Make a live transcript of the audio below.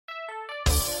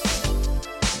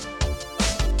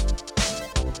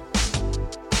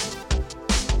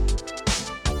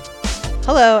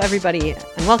Hello, everybody,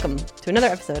 and welcome to another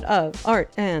episode of Art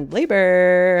and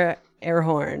Labor. Air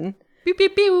horn. Pew, pew,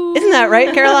 pew. Isn't that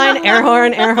right, Caroline? Air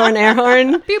horn, air horn, air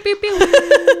horn. Pew, pew,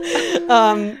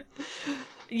 pew.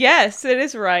 Yes, it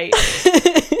is right.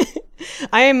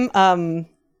 I am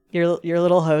your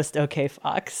little host, OK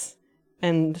Fox,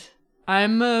 and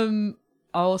I'm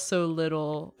also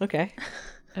little. okay,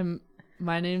 And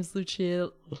my name's Lucia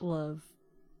Love.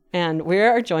 and we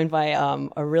are joined by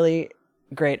a really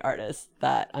great artist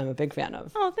that I'm a big fan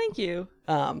of, Oh, thank you.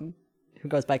 who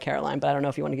goes by Caroline, but I don't know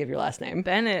if you want to give your last name.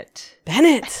 Bennett.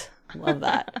 Bennett, love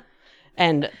that,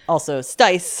 and also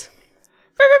Stice.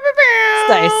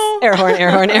 Stice, air horn, air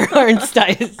horn, air horn,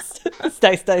 Stice,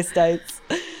 Stice, Stice, Stice,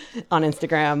 on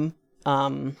Instagram.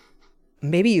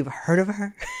 Maybe you've heard of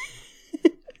her.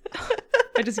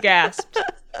 I just gasped.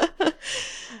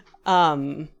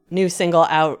 New single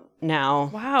out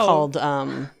now. Wow. Called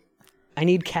I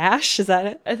Need Cash. Is that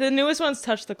it? The newest one's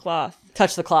Touch the Cloth.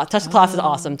 Touch the Cloth. Touch the Cloth is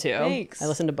awesome too. Thanks. I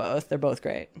listened to both. They're both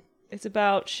great. It's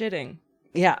about shitting.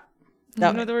 Yeah.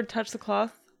 You know the word touch the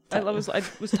cloth? I was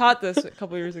taught this a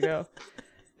couple years ago.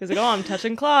 He was like, oh, I'm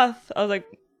touching cloth. I was like,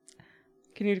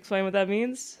 can you explain what that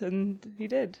means? And he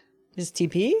did. Is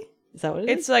TP? Is that what it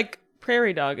is? It's like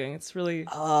prairie dogging. It's really...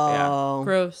 Oh.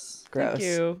 Gross. Gross. Thank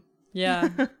you. Yeah.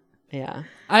 Yeah.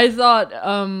 I thought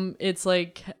it's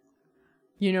like,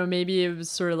 maybe it was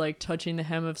sort of like touching the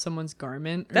hem of someone's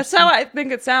garment. That's how I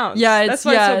think it sounds. Yeah, That's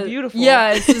why it's so beautiful.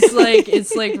 Yeah, it's just like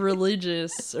it's like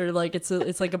religious, or like it's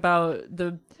like about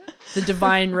the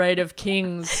divine right of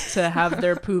kings to have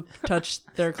their poop touch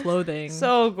their clothing.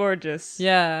 So gorgeous.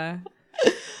 yeah,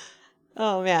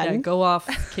 Oh man. go off,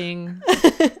 king.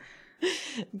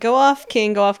 Go off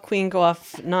king, go off queen, go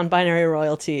off non-binary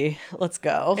royalty. Let's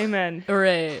go. Amen.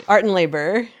 Hooray! Art and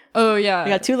Labor. Oh yeah. We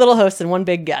got two little hosts and one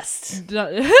big guest.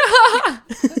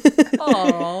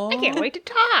 Aww. Can't wait to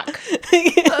talk.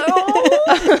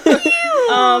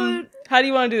 How do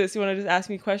you want to do this? You want to just ask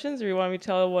me questions, or you want me to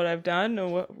tell what I've done,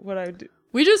 or what I do?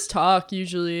 We just talk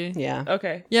usually. Yeah.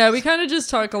 Okay. Yeah, we kind of just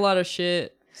talk a lot of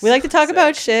shit. We like to talk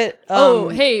about shit.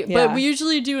 Hey, yeah. but we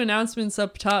usually do announcements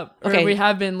up top. Or Okay. we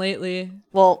have been lately.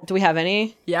 Well, do we have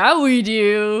any? Yeah, we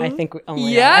do. I think oh my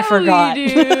yeah, God, I forgot. we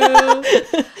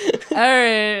do. All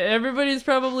right, everybody's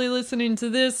probably listening to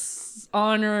this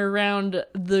on or around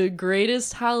the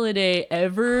greatest holiday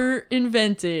ever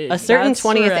invented. A certain That's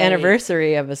 20th right.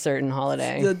 anniversary of a certain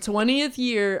holiday. The 20th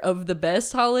year of the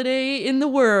best holiday in the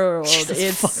world. Jesus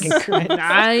It's fucking Christ.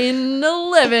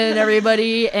 9/11,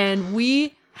 everybody, and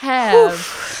we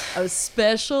have a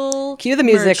special Cue the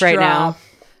music merch right drop. now.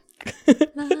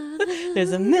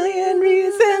 There's a million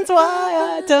reasons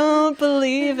why I don't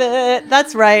believe it.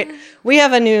 That's right. We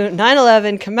have a new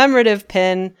 9/11 commemorative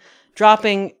pin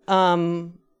dropping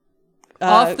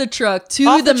Off the truck to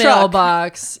off the the truck.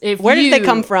 mailbox. Where did they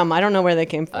come from? I don't know where they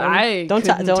came from. I don't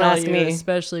couldn't don't tell ask you, me.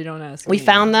 Especially don't ask We me.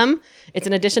 found them. It's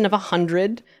an edition of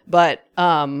 100, but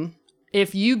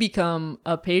If you become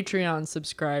a Patreon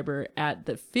subscriber at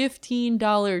the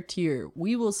 $15 tier,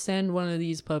 we will send one of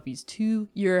these puppies to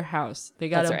your house. They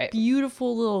got That's a right.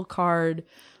 beautiful little card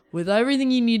with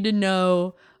everything you need to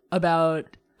know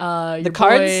about the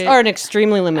cards are an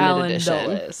extremely limited Alan edition.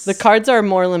 Dulles. The cards are a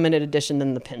more limited edition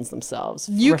than the pins themselves.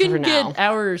 You for can now. get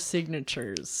our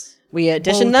signatures. We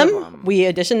edition both of them. them. We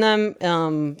edition them.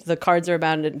 The cards are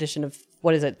about an edition of,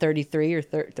 what is it, 33 or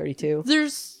 32?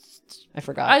 I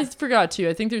forgot. I forgot too.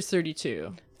 I think there's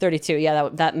 32. 32. Yeah,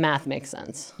 that math makes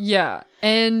sense. Yeah,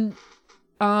 and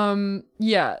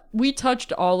yeah, we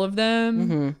touched all of them,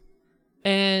 Mm-hmm.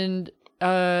 and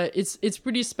it's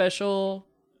pretty special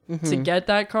Mm-hmm. to get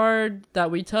that card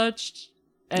that we touched.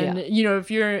 And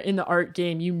if you're in the art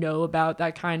game, you know about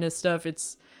that kind of stuff.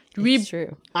 It's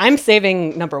true. I'm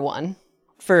saving number one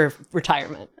for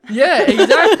retirement. yeah,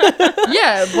 exactly.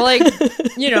 Yeah, but like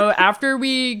after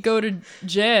we go to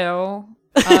jail,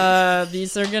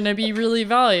 these are gonna be really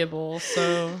valuable.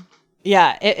 So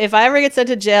Yeah, if I ever get sent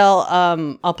to jail,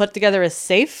 I'll put together a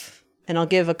safe and I'll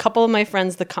give a couple of my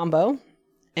friends the combo,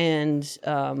 and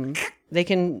they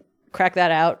can crack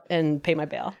that out and pay my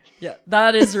bail. yeah,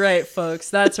 that is right, folks.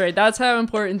 That's right. That's how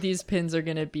important these pins are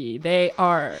gonna be. They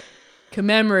are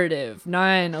commemorative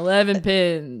 9/11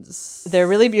 pins. They're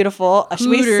really beautiful. Should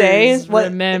we say Hooters what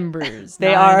remembers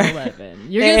they are? 9/11.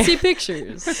 You're gonna see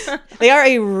pictures. They are?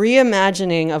 A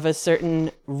reimagining of a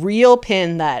certain real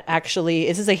pin that actually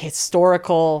this is a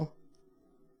historical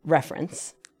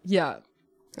reference. Yeah.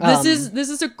 This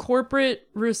is a corporate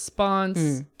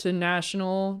response to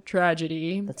national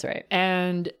tragedy. That's right.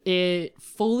 And it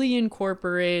fully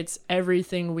incorporates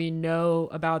everything we know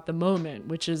about the moment,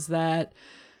 which is that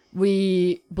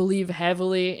we believe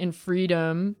heavily in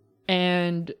freedom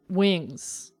and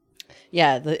wings.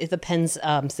 Yeah, the pens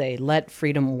say "Let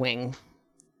freedom wing"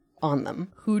 on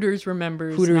them. Hooters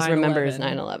remembers. Hooters 9/11. remembers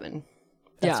 9/11.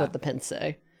 That's Yeah. what the pens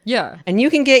say. Yeah. And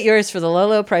you can get yours for the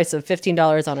low price of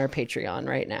 $15 on our Patreon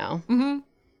right now.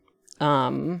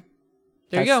 Mm-hmm.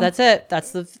 There you go. That's it.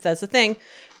 That's the thing.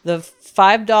 The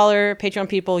 $5 Patreon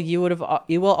people, you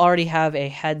will already have a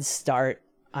head start.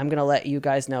 I'm gonna let you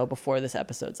guys know before this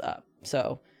episode's up.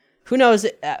 So, who knows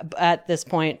at this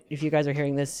point if you guys are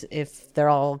hearing this if they're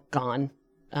all gone.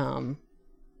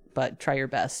 But try your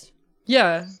best.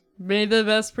 Yeah. May the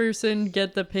best person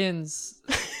get the pins.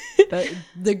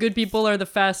 The good people are the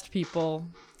fast people.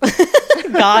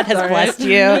 God has blessed you.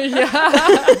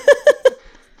 Yeah.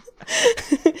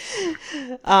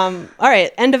 All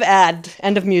right, end of ad,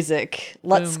 end of music.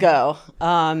 Let's go.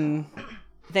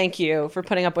 Thank you for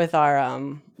putting up with our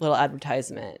little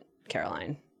advertisement,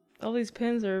 Caroline. All these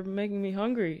pins are making me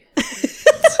hungry.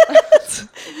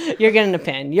 You're getting a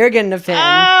pin. You're getting a pin.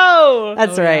 Oh!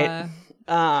 That's right.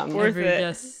 Yeah. Worth Every it.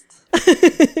 guest.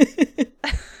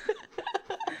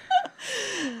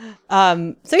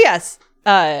 So yes,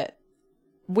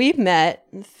 we met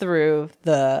through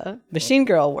the Machine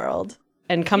Girl world,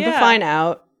 and come to find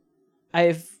out,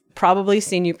 I've probably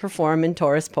seen you perform in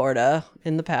Taurus Porta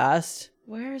in the past.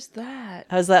 Where's that?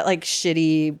 How's that like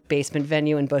shitty basement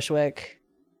venue in Bushwick?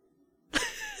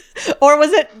 Or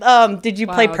was it? Did you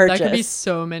play Purchase? That could be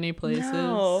so many places.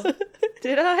 No.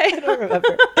 Did I? I don't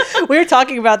remember. We were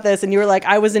talking about this, and you were like,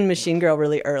 "I was in Machine Girl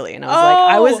really early," and I was like,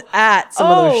 "I was at some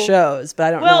of those shows, but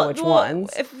I don't know which ones."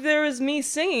 If there was me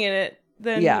singing in it,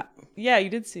 then yeah, you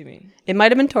did see me. It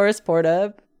might have been Taurus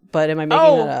Porta, but am I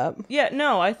making that up? Yeah,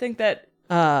 no, I think that.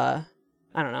 I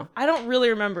don't know. I don't really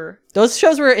remember. Those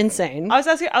shows were insane. I was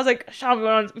asking. I was like,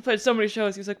 Sean, we played so many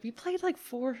shows. He was like, we played like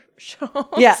 4 shows.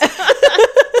 Yeah.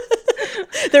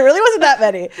 There really wasn't that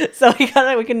many, so we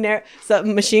can narrow. So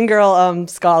Machine Girl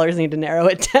scholars need to narrow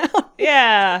it down.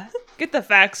 Yeah, get the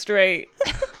facts straight.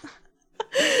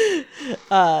 It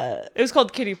was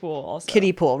called Kiddie Pool. Also,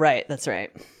 Kiddie Pool, right? That's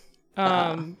right.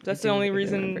 That's the only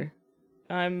reason remember.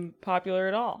 I'm popular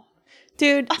at all.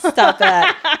 Dude, stop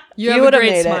that. You have a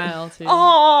great smile too.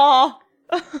 Oh.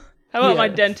 How about my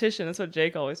Yeah. dentition? That's what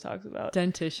Jake always talks about.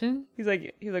 Dentition? He's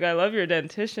like, I love your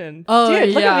dentition. Oh, Dude,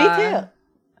 look yeah. at me too.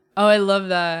 Oh, I love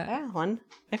that. That one.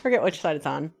 I forget which side it's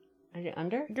on. Are you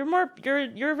under?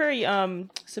 You're very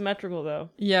symmetrical though.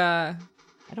 Yeah.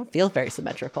 I don't feel very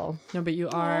symmetrical. No, but you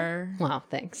are. Wow,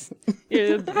 thanks.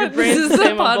 Your brain's the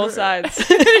same on both sides.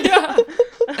 Yeah.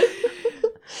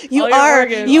 You All your are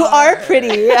organs are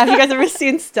pretty. Have you guys ever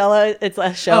seen Stella? It's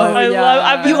a show. Oh, yeah.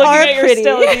 I've been You looking are at your pretty.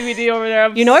 Stella DVD over there.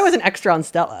 You know I was an extra on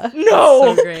Stella.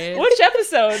 No. So great. Which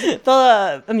episode?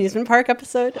 The amusement park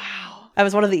episode. Wow. I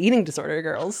was one of the eating disorder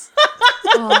girls.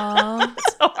 Aww.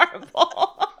 So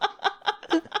horrible.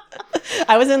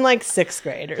 I was in like 6th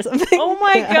grade or something. Oh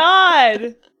my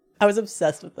god. I was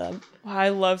obsessed with them. Wow, I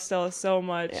love Stella so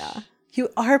much. Yeah. You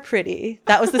are pretty.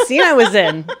 That was the scene I was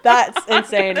in. That's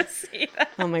insane. See that?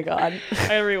 Oh my god.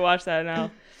 I rewatch that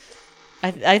now.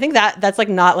 I think that's like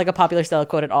not like a popular Stella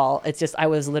quote at all. It's just I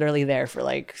was literally there for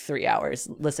like 3 hours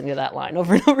listening to that line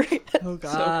over and over again. Oh,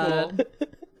 God. So cool.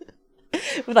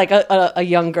 With like a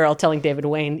young girl telling David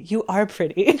Wayne, "You are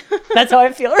pretty." That's how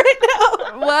I feel right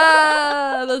now.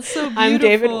 Wow, that's so beautiful. I'm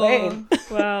David Wayne.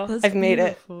 Wow. That's I've made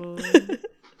it. beautiful.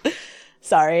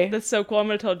 Sorry. That's so cool. I'm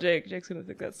gonna tell Jake. Jake's gonna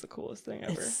think that's the coolest thing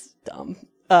ever. It's dumb.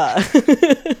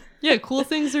 Yeah, cool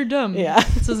things are dumb. Yeah.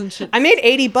 This isn't shit. I made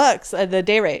 $80 at the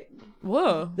day rate.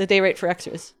 Whoa. The day rate for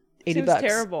extras. $80. Seems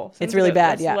terrible. It's Seems really like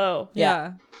bad. that's Yeah. low.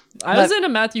 Yeah. I But- was in a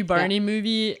Matthew Barney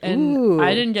movie and Ooh.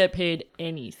 I didn't get paid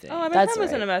anything. Oh, I bet That's I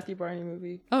was in right. a Matthew Barney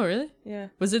movie. Oh, really? Yeah,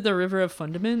 Was it The River of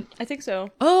Fundament? I think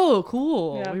so. Oh,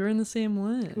 cool. Yeah. We were in the same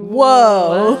one.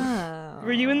 Whoa. Wow.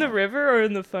 Were you in the river or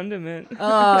in the fundament?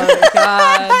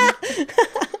 Oh,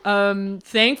 God.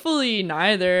 Thankfully,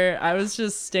 neither. I was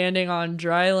just standing on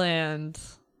dry land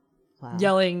Wow.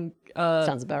 yelling,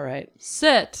 Sounds about right.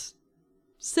 set,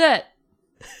 set,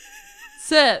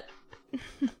 set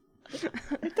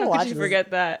How watch could you this.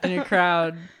 forget that? in a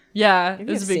crowd. Yeah, it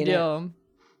Maybe was a I've big seen it. deal.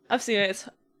 I've seen it. It's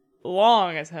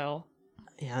long as hell.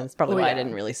 Yeah, that's probably Oh, why I yeah.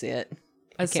 didn't really see it.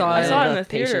 I Can't saw really it. saw it in have the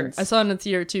theater. patience. I saw it in the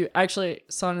theater too. Actually,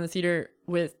 saw it in the theater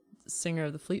with singer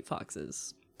of the Fleet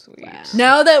Foxes. Sweet. Wow.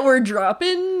 Now that we're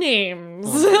dropping names.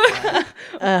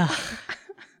 Ugh.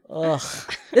 Ugh.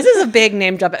 This is a big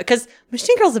name drop because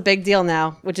Machine Girl's a big deal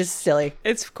now, which is silly.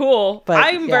 It's cool. But,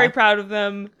 I'm yeah. very proud of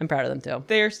them. I'm proud of them too.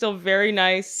 They are still very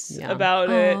nice Yeah. about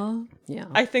it. Aw. Yeah.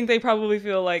 I think they probably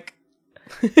feel like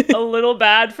a little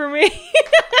bad for me.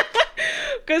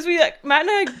 Because Matt and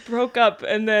I broke up,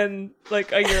 and then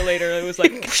like a year later, it was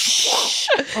like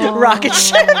rocket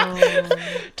ship.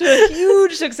 to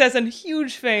huge success and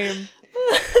huge fame.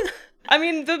 I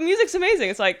mean, the music's amazing.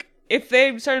 It's like if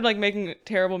they started like making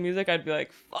terrible music, I'd be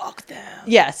like, fuck them.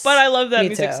 Yes, But I love that me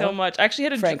music too. so much. I actually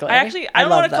had Frankly. I don't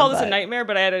love want to call them, this a but- nightmare,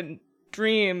 but I had a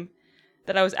dream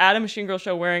that I was at a Machine Girl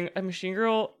show wearing a Machine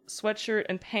Girl sweatshirt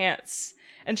and pants.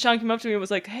 And Sean came up to me and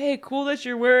was like, hey, cool that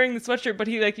you're wearing the sweatshirt. But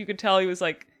he, like, you could tell he was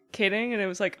like kidding. And it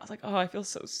was like, I was like, oh, I feel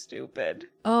so stupid.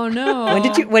 Oh no.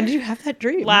 When did you have that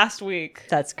dream? Last week.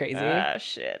 That's crazy.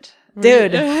 Shit.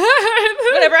 Dude,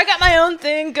 Whatever, I got my own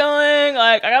thing going.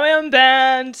 Like, I got my own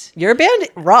band. your band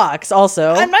rocks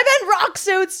also. And my band rocks,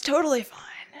 so it's totally fine.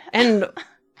 And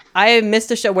I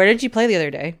missed a show. Where did you play the other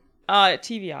day?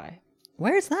 TVI.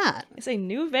 Where's that? It's a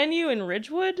new venue in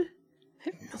Ridgewood.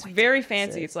 It's very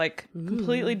fancy. It's like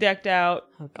completely decked out.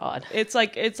 Oh God. It's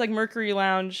like Mercury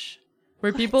Lounge.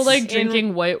 Were people like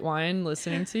drinking white wine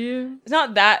listening to you? It's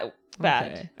not that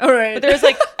bad. Okay. All right. But there's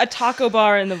like a taco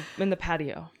bar in the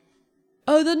patio.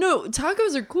 Oh, no,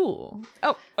 tacos are cool.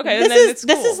 Oh, okay. This and then is it's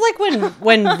this cool. is like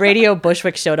when Radio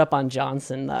Bushwick showed up on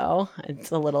Johnson though.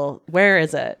 It's a little. Where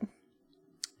is it?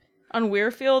 on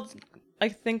Weirfield, I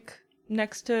think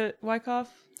next to Wyckoff.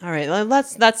 All right,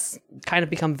 that's kind of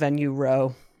become venue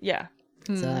row. Yeah.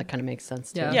 So that kind of makes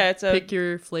sense too. Yeah, it's a pick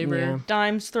your flavor. Yeah.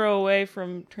 dime's throw away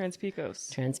from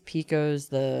Transpecos. Transpecos,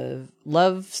 the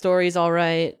Love Story's all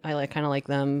right. I kind of like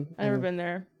them. I've never been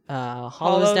there.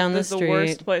 Hollow's down the is street. the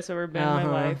worst place I've ever been in my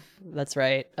life. That's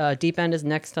right. Deep End is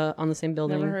next on the same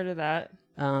building. Never heard of that.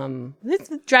 It's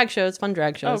drag shows, fun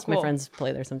drag shows. cool. My friends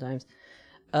play there sometimes.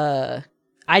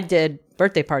 I did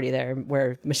birthday party there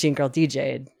where Machine Girl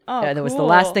DJ'd. Oh, that was the cool.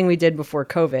 last thing we did before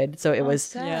COVID. So it was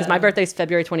sad. because my birthday's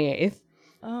February 28th.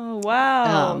 Oh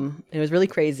wow. It was really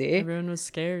crazy. Everyone was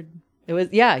scared. It was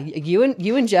you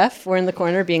and Jeff were in the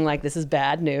corner being like, "This is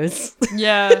bad news."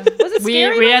 Yeah. Was it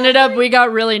scary? We ended up, we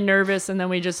got really nervous and then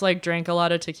we just like drank a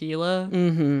lot of tequila.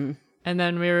 Mm-hmm. And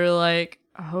then we were like,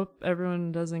 I hope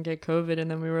everyone doesn't get COVID. And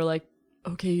then we were like,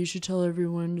 okay, you should tell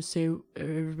everyone to say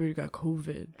everybody got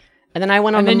COVID. And then I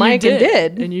went on the then you mic and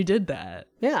did. And you did that.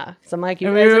 Yeah, so I'm like, you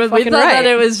And guys are we fucking thought right. that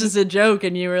it was just a joke.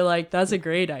 And you were like, that's a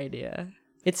great idea.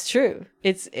 It's true.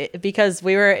 It's because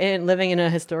we were living in a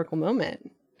historical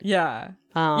moment. Yeah.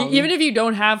 Um, Even if you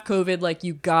don't have COVID, like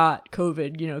you got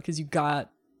COVID, you know, because you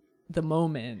got the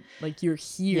moment. Like you're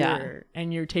here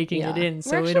and you're taking it in.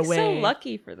 So We're in a actually way, so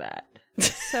lucky for that.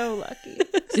 So lucky.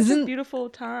 It's a Isn't- beautiful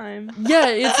time. yeah,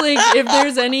 it's like if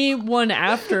there's anyone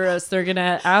after us, they're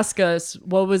gonna ask us,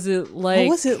 what was it like? what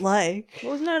was it like?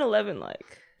 What was 9/11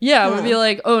 like? Yeah, it would Huh. be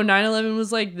like, oh, 9/11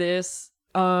 was like this.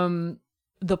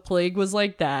 The plague was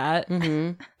like that.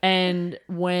 Mm-hmm. And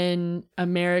when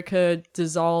America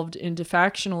dissolved into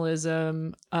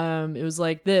factionalism, it was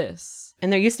like this.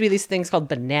 And there used to be these things called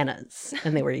bananas,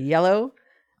 and they were yellow,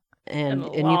 and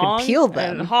you long could peel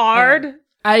them. and hard.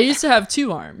 I used to have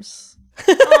 2 arms.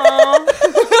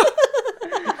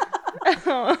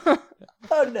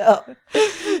 Oh no!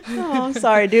 Oh, I'm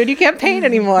sorry, dude. You can't paint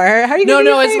anymore. How are you? No, gonna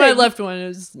do it's my painting? left one. It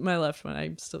was my left one.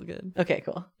 I'm still good. Okay,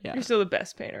 cool. Yeah. You're still the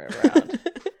best painter around.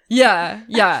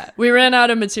 Yeah. We ran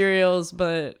out of materials,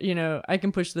 but you know, I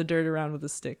can push the dirt around with a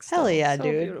stick. still. Hell yeah, So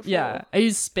dude. beautiful. Yeah. I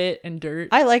use spit and dirt.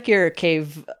 I like your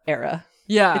cave era.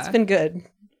 Yeah. It's been good.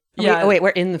 Yeah. Wait, we're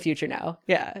in the future now.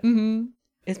 Yeah, Mm-hmm.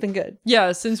 it's been good.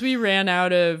 Yeah, since we ran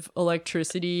out of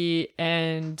electricity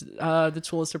and the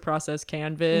tools to process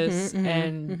canvas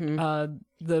and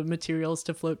the materials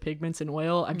to float pigments and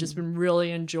oil, I've just been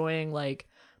really enjoying like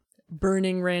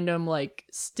burning random like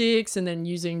sticks and then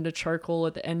using the charcoal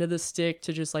at the end of the stick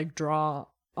to just like draw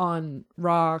on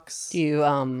rocks. Do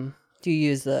you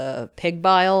use the pig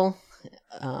bile?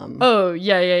 Oh,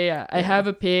 yeah. I have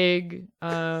a pig.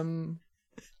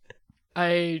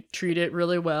 I treat it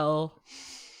really well.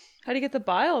 How do you get the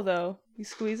bile though? You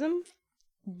squeeze them?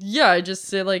 Yeah, I just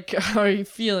say like, how are you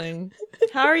feeling?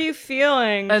 How are you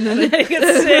feeling? And then he they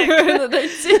gets sick. and then they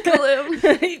tickle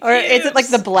him. Or is it like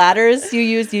the bladders you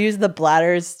use? You use the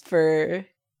bladders for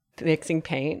mixing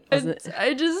paint? Wasn't it?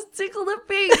 I just tickle the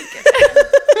pig.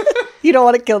 You don't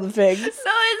want to kill the pigs. No,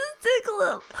 I just tickle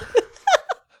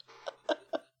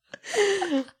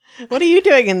him. What are you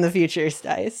doing in the future,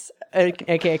 Stice?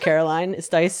 AKA Caroline. Is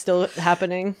Stice still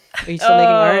happening? Are you still making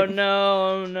art?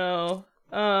 No.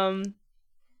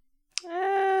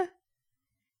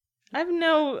 I have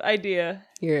no idea.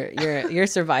 You're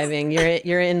surviving.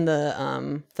 You're in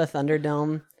the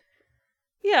Thunderdome.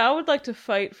 Yeah, I would like to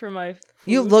fight for my food.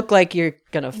 You look like you're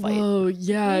gonna fight. Oh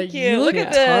yeah, Thank you. look Look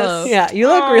at tough. this. Yeah, you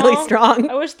look really Aw. strong.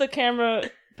 I wish the camera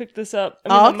pick this up.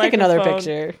 I'll take another microphone.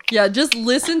 picture. Yeah, just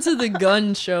listen to the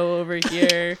gun show over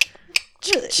here.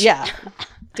 Yeah,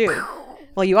 dude.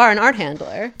 Well, you are an art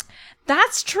handler.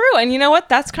 That's true, and you know what?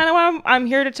 That's kind of why I'm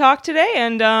here to talk today.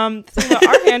 And the thing about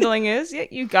art handling is,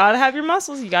 you gotta have your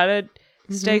muscles. You gotta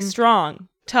stay strong,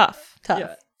 tough.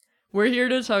 Yeah. We're here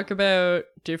to talk about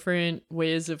different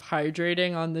ways of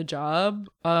hydrating on the job.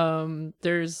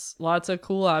 There's lots of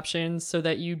cool options so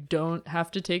that you don't have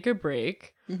to take a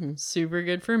break. Super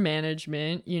good for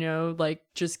management, like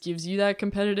just gives you that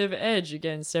competitive edge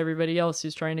against everybody else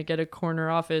who's trying to get a corner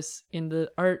office in the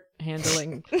art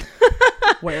handling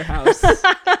warehouse.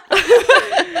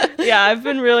 Yeah, I've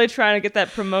been really trying to get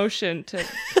that promotion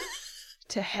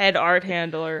to head art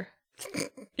handler.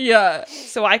 Yeah.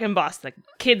 So I can boss the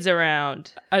kids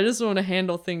around. I just want to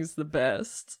handle things the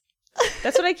best.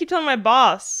 That's what I keep telling my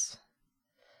boss.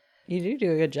 You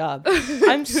do a good job.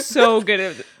 I'm so good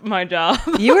at my job.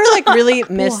 You were like really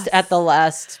missed at the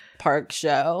last park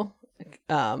show.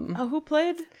 Oh, who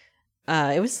played?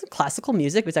 It was classical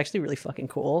music. It was actually really fucking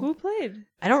cool. Who played?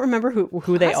 I don't remember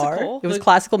who they are. Classical? It was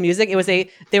classical music. It was they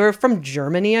were from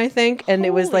Germany, I think, and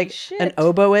it was Holy like shit. an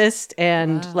oboist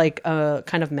and like a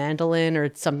kind of mandolin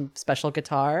or some special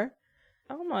guitar,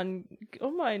 Oh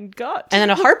my god. and then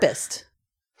a harpist.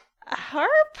 A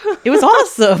harp? It was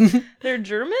awesome. They're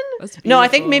German? That's No, I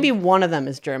think beautiful. maybe one of them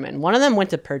is German. One of them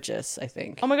went to Purchase, I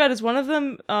think. Oh my god, is one of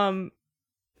them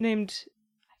named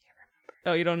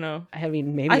Oh, you don't know. I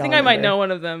mean, maybe I think I'll I might remember. know one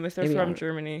of them if they're Maybe from I'll-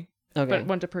 Germany. Okay. But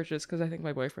went to Purchase because I think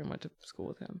my boyfriend went to school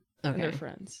with him. And they're Okay.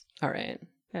 friends. All right.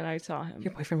 And I saw him.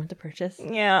 Your boyfriend went to Purchase?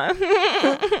 Yeah.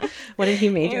 What did he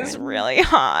major He's in? really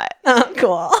hot. Oh,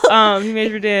 cool. He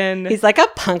majored in He's like a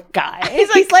punk guy.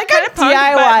 he's like kind a of punk,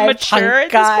 DIY but mature punk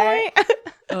at guy. this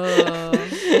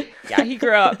point. Yeah, he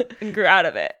grew up and grew out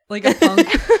of it. like a punk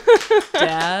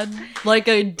dad, like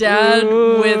a dad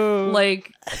Ooh. with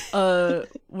like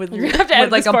with You're gonna have to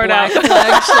edit like this a part black out.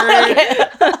 flag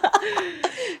shirt.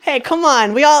 Hey, come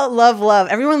on. We all love love.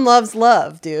 Everyone loves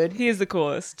love, dude. He is the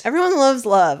coolest. Everyone loves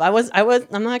love.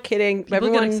 I'm not kidding. People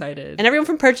everyone get excited. And everyone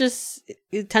from Purchase,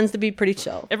 it tends to be pretty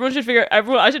chill. Everyone should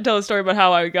I should tell a story about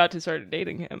how I got to start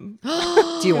dating him.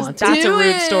 Do you want to? That's a Do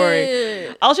rude story.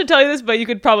 it. I should tell you this, but you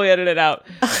could probably edit it out.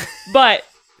 But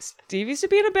Steve used to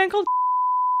be in a band called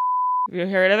Have you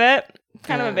heard of it?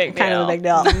 Kind of a big deal. Kind of a big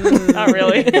deal. Not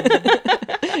really.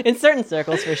 In certain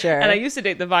circles, for sure. And I used to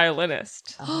date the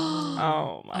violinist.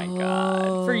 Oh my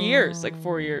god. For years, like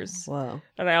 4 years. Whoa.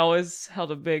 And I always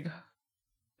held a big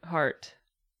heart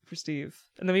for Steve.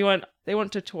 And then they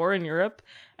went to tour in Europe,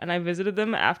 and I visited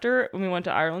them after when we went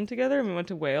to Ireland together, and we went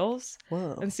to Wales.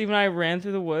 Whoa. And Steve and I ran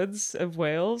through the woods of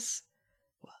Wales.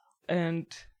 And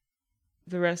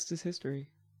the rest is history.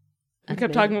 We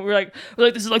kept talking, we were like,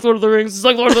 this is like Lord of the Rings, this is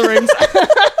like Lord of the Rings.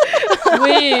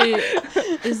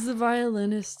 Wait, is the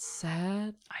violinist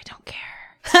sad? I don't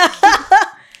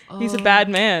care. He's a bad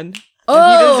man. Oh,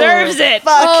 He deserves it.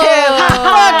 Fuck him!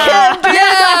 Fuck him!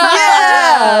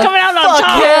 Yeah! Coming out on Fuck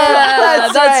top.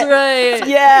 him! That's right.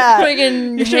 Yeah!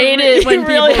 Fucking You should hate it when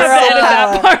really people have to say edit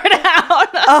that. that part out.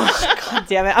 Oh, god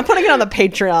damn it. I'm putting it on the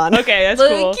Patreon. Okay, that's Like,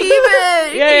 cool. keep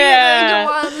it. Yeah.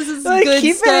 Come on, this is Like, good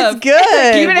keep stuff. it. It's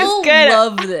good. Keep it. People It's good.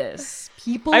 love this.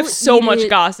 People I have so eat much it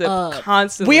gossip up.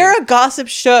 constantly. We're a gossip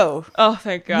show. Oh,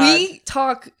 thank God. We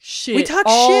talk shit We talk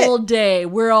all day.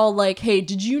 We're all like, hey,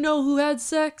 did you know who had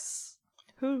sex?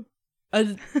 Who?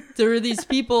 There were these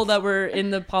people that were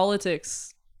in the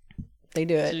politics. They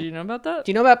do it. Did you know about that?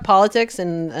 Do you know about politics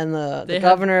and the They have-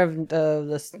 governor of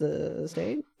the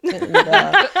state and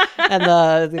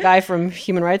the guy from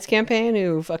Human Rights Campaign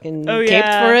who fucking Oh, caped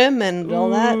yeah. for him and all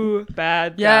that? Ooh,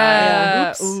 bad guy. Yeah.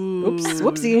 Oops. Ooh. Oops.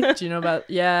 Whoopsie. Do you know about?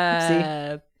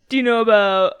 Yeah. Do you know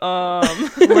about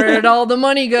Where'd all the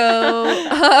money go?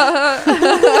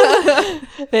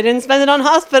 They didn't spend it on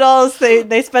hospitals.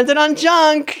 They spent it on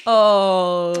junk.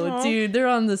 Oh, dude, they're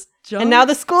on this junk. And now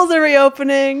the schools are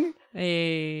reopening.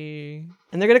 Hey.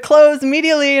 And they're gonna close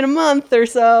immediately in a month or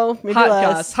so. Maybe Hot less.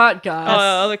 goss, hot goss.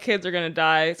 all the kids are gonna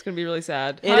die. It's gonna be really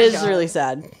sad. It is goss. really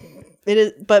sad. It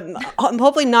is, but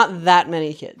hopefully not that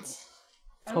many kids.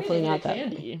 Hopefully not that many.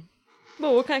 candy.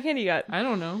 Well, what kind of candy you got? I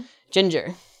don't know. Ginger.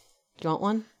 Do you want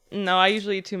one? No, I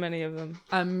usually eat too many of them.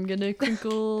 I'm gonna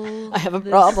crinkle. I have a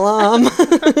this. problem.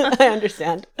 I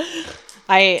understand.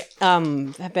 I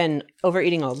have been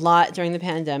overeating a lot during the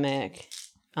pandemic.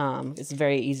 It's a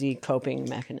very easy coping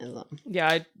mechanism. Yeah,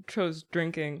 I chose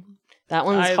drinking. That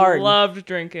one's I hard. loved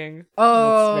drinking.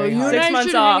 Oh, very you hard. and 6 I months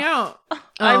should hang off. out.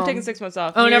 I'm Oh. taking 6 months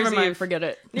off. Oh, New never Year's mind. Eve. Forget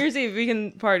it. New Year's Eve, we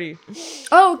can party.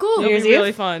 Oh, cool. It'll Year's be Eve?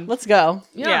 really fun. Let's go.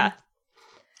 Yeah.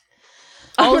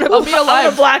 I'll be I'm gonna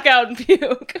alive. black out and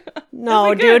puke. No,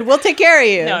 It'll be good. dude, we'll take care of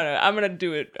you. No, I'm gonna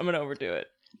do it. I'm gonna overdo it.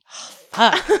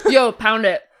 Fuck. Yo, pound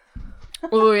it.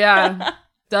 Oh yeah,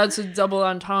 that's a double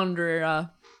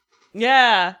entendre.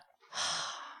 Yeah.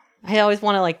 I always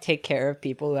want to like take care of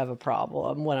people who have a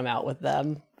problem when I'm out with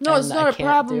them. No, it's and not I a can't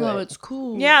problem do though. it. It's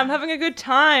cool. Yeah, I'm having a good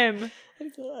time. I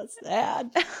feel that's sad.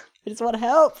 I just want to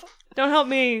help. Don't help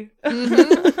me.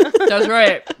 That's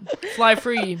right. Fly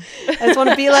free. I just want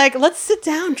to be like, let's sit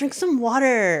down, drink some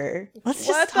water. Let's just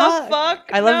What talk. the fuck?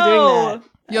 I love doing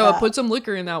that. Yo, put some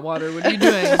liquor in that water. What are you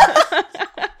doing?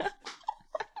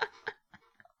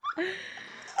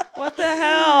 What the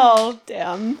hell?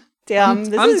 Damn. I'm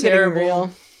This is terrible. getting real.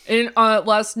 In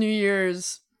last New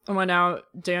Year's, I went out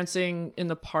dancing in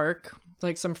the park.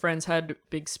 Like some friends had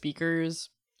big speakers,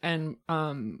 and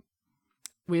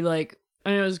we like,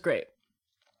 and it was great.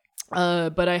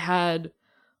 But I had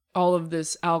all of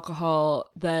this alcohol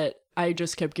that I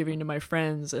just kept giving to my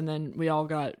friends, and then we all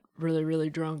got really, really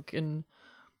drunk, and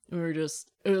we were just,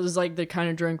 it was like the kind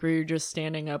of drunk where you're just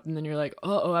standing up, and then you're like,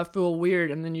 oh, I feel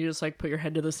weird, and then you just like put your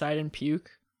head to the side and puke.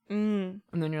 And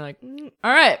then you're like,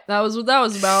 all right, that was what that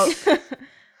was about.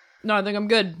 No, I think I'm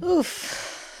good.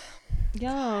 Oof.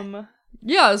 Yum.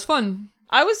 Yeah, it was fun.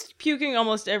 I was puking I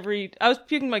was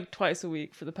puking like twice a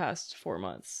week for the past 4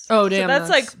 months. Oh, damn. So that's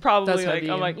like probably that's like, heavy.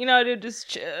 I'm like, you know, dude, just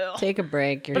chill. Take a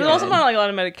break. You're But I'm also good. on like a lot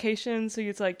of medication, so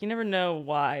it's like, you never know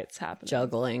why it's happening.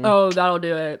 Juggling. Oh, that'll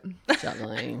do it.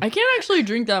 Juggling. I can't actually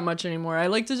drink that much anymore. I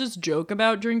like to just joke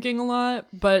about drinking a lot,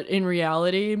 but in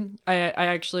reality, I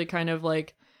actually kind of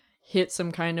like hit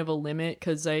some kind of a limit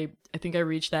because I think I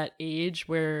reached that age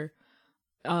where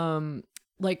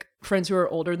like friends who are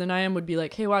older than I am would be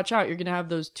like, hey, watch out, you're gonna have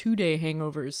those 2-day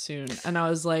hangovers soon. And I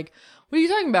was like, what are you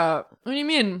talking about? What do you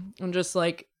mean? I'm just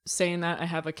like saying that I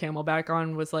have a Camelback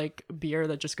on with like beer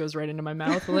that just goes right into my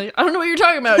mouth. I'm like, I don't know what you're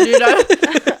talking about, dude.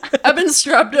 I've been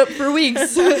strapped up for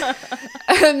weeks.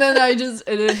 And then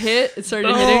it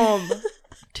started hitting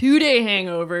 2-day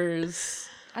hangovers.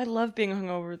 I love being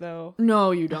hungover though.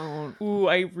 No, you don't. Ooh,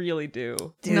 I really do.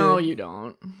 Dude. No, you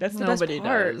don't. That's the Nobody best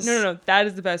part. does. No, that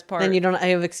is the best part. Then you don't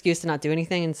have an excuse to not do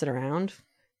anything and sit around?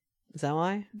 Is that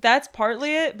why? That's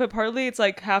partly it, but partly it's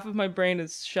like half of my brain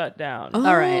is shut down. All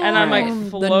right. And I'm like The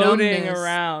floating numbness.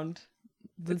 around.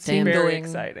 The It's very tingling.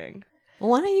 exciting.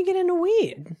 Well, why don't you get into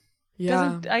weed?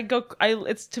 Yeah.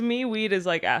 It's to me, weed is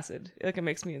like acid. Like it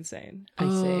makes me insane. I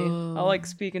see. I'll like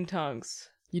speak in tongues.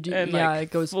 You do. and, Yeah, like,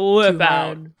 it goes flip too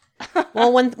out. hard.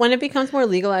 Well, when it becomes more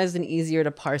legalized and easier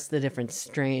to parse the different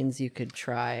strains, you could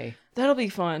try That'll be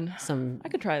fun. some I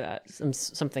could try that.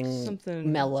 something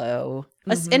mellow,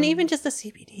 and even just a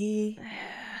CBD.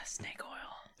 Snake oil.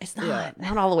 It's not Yeah.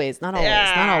 not always, not always,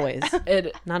 Yeah. not always,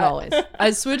 It. not always.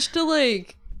 I switched to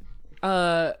like,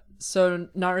 so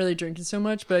not really drinking so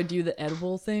much, but I do the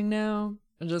edible thing now.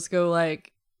 I just go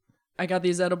like, I got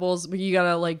these edibles, but you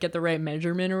gotta like get the right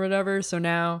measurement or whatever. So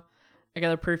now I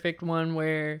got a perfect one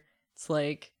where it's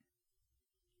like,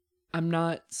 I'm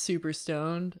not super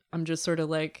stoned. I'm just sort of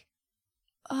like,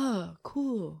 oh,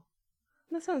 cool.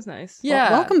 That sounds nice.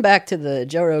 Yeah. Welcome back to the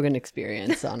Joe Rogan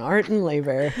Experience on art and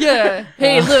labor. Yeah.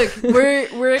 Hey, look,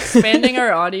 we're expanding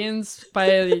our audience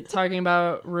by talking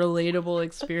about relatable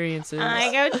experiences.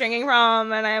 I go drinking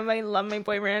from, and I love my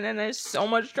boyfriend, and there's so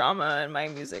much drama in my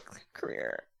music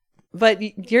career.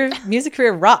 But your music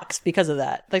career rocks because of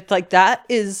that. Like that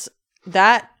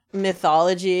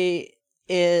mythology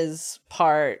is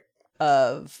part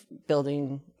of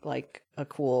building like a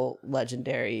cool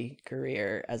legendary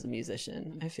career as a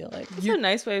musician. I feel like That's a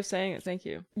nice way of saying it. Thank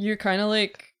you. You're kind of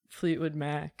like Fleetwood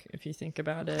Mac, if you think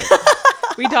about it.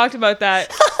 We talked about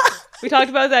that. We talked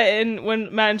about that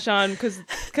when Matt and Sean, because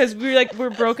we're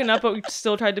broken up, but we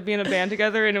still tried to be in a band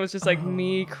together, and it was just like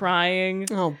me crying,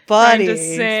 oh, trying buddy, to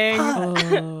sing.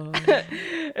 Oh.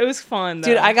 It was fun, though.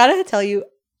 dude. I gotta tell you,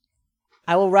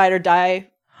 I will ride or die.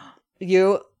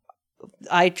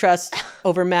 I trust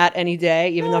over Matt any day,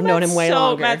 even though I've known him way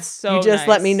longer. Matt's so you just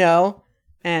let nice. me know,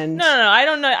 and No, I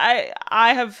don't know.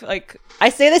 I have like I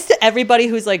say this to everybody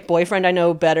who's like boyfriend I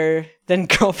know better than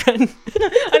girlfriend.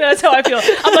 I know that's how I feel.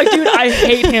 I'm like, dude, I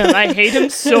hate him. I hate him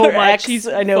so Or much. ex, He's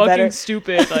I know fucking better.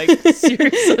 stupid. Like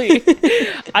seriously,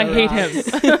 I hate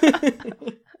him.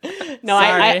 No,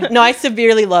 I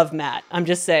severely love Matt. I'm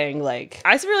just saying, like,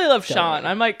 I really love Sean.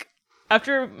 I'm like,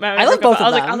 after Matt and I love broke up, both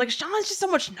of I them. was like, Sean's just so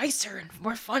much nicer and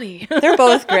more funny. they're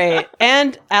both great,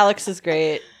 and Alex is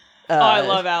great. I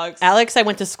love Alex. Alex, I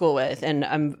went to school with, and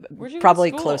I'm Where'd you go to probably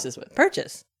school? closest with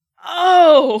Purchase.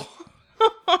 Oh,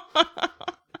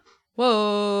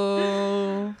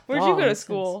 Whoa. where'd Wow, you go to makes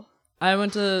school? I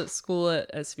went to school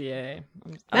at SVA.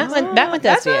 Matt went to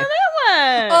That's SVA. where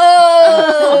I went.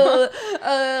 Oh,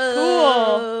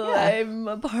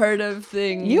 part of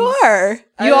things. You are.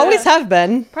 You always have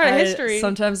been. Part of history.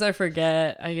 Sometimes I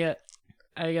forget. I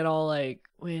get all like,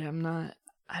 wait,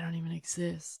 I don't even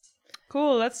exist.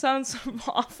 Cool. That sounds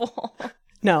awful.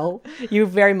 No, you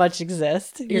very much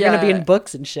exist. You're gonna be in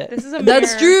books and shit. This is a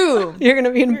That's mirror. true. You're gonna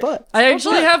be in books. I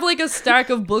actually have like a stack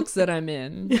of books that I'm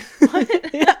in.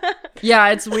 Yeah,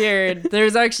 it's weird.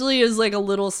 There's actually is like a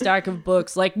little stack of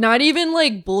books, like not even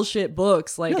like bullshit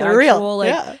books, like No, actual real.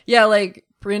 like yeah, like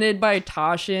printed by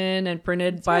Toshin and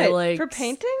printed by like For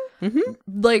painting?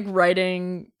 like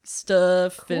writing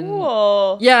stuff and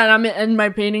Cool. yeah, and my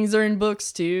paintings are in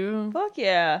books too. Fuck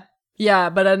yeah.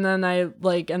 Yeah, but and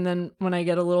then when I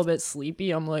get a little bit sleepy,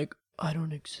 I'm like, I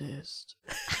don't exist.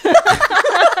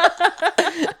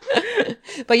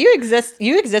 But you exist.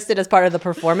 You existed as part of the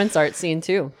performance art scene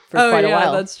too for quite a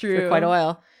while. That's true. For quite a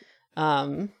while.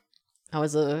 I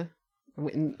was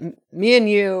me and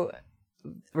you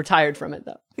retired from it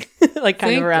though. Like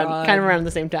kind Thank of around God.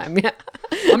 the same time. Yeah.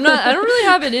 I don't really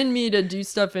have it in me to do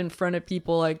stuff in front of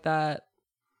people like that.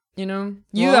 You know,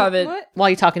 you Well, have it. What? While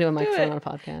you're talking to a Do microphone it. on a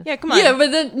podcast. Yeah, come on. Yeah,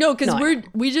 but then no, because No,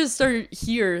 we just start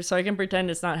here, so I can pretend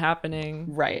it's not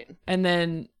happening. Right. And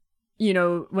then, you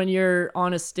know, when you're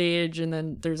on a stage and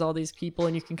then there's all these people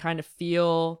and you can kind of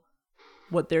feel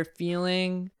what they're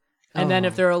feeling, and then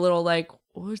if Oh. they're a little like,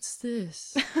 "What's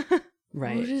this?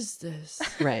 Right. What is this?"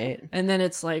 Right. And then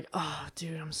it's like, "Oh,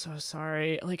 dude, I'm so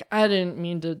sorry. Like, I didn't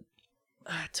mean to.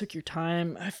 I took your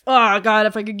time. Oh God,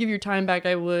 if I could give your time back,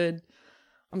 I would.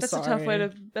 I'm That's sorry." a tough way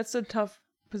to. That's a tough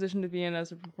position to be in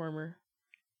as a performer.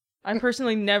 I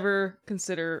personally never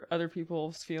consider other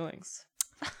people's feelings.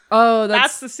 Oh,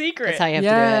 That's the secret. That's how you have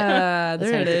yeah, That's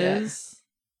there how it you do it. is.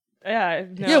 Yeah.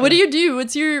 No. Yeah, what do you do?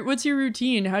 What's your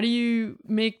routine? How do you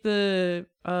make the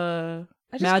I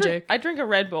just magic? I drink a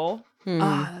Red Bull, to do it.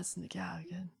 That's yeah,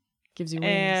 good. Gives you wings.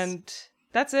 and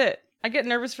that's it. I get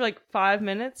nervous for like 5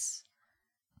 minutes,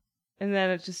 and then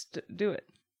I just do it.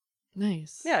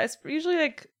 Nice. Yeah, it's usually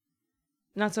like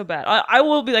not so bad. I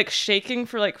will be like shaking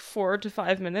for like 4 to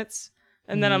 5 minutes,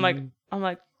 and then I'm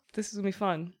like, this is gonna be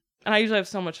fun, and I usually have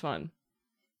so much fun.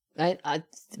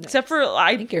 Except for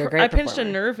I think you're a great I pinched a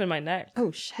performer. nerve in my neck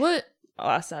Oh shit. What?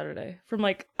 last Saturday from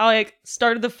like I like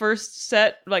started the first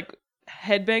set like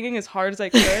headbanging as hard as I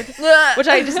could, which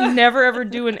I just never ever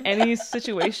do in any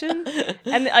situation.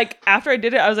 And like after I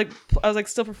did it, I was like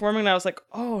still performing, and I was like,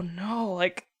 oh no,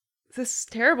 like this is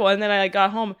terrible. And then I like,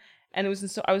 got home, and I was in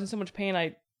so much pain.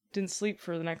 I didn't sleep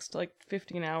for the next like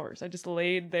 15 hours. I just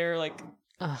laid there like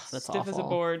Oh, that's stiff as a awful.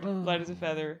 board, light as a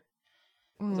feather.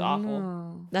 It was awful.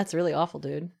 No. That's really awful,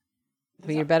 dude.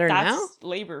 But you're better now? That's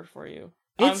labor for you.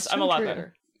 It's I'm a lot true.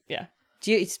 better. Yeah.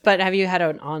 But have you had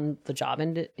an on-the-job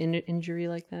injury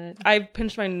like that? I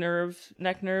pinched my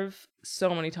neck nerve,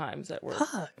 so many times at work.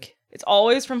 Fuck. It's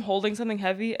always from holding something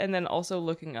heavy and then also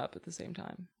looking up at the same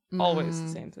time. Always the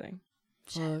same thing.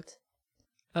 Fuck.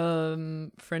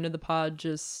 Friend of the pod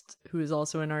who is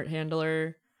also an art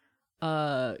handler,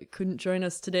 couldn't join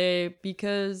us today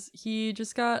because he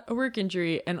just got a work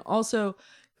injury, and also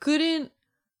couldn't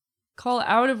call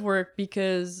out of work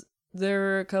because there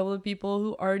were a couple of people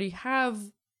who already have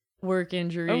work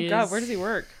injuries. Oh god, where does he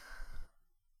work?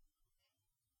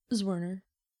 This is Werner.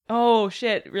 Oh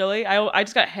shit, really? I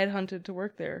just got headhunted to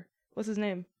work there. What's his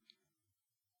name?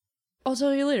 I'll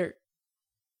tell you later.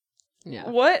 Yeah.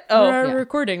 What? Oh, Oh, we're yeah.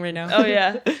 recording right now. oh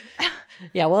yeah.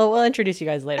 Yeah, we'll introduce you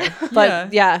guys later.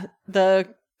 But yeah, they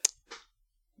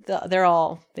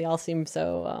all seem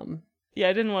so Yeah,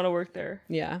 I didn't want to work there.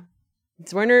 yeah.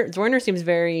 Werner seems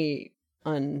very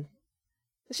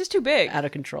It's just too big. out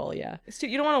of control, yeah. It's too.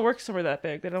 You don't want to work somewhere that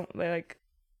big. They like.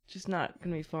 Just not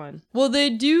gonna be fun. Well, they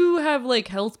do have like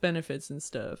health benefits and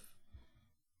stuff.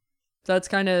 That's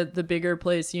kind of the bigger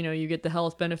place, you know, you get the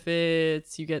health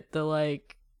benefits, you get the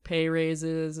like pay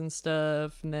raises and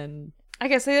stuff, and then I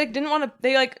guess they like didn't want to.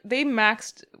 They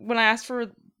maxed when I asked for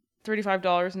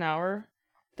 $35 an hour.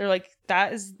 They're like,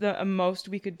 that is the most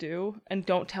we could do, and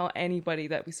don't tell anybody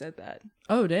that we said that.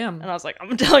 oh damn. And I was like,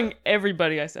 I'm telling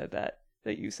everybody I said that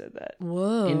you said that.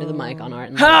 Whoa. Into the mic on art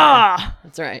and Ha!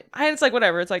 That's right. And it's like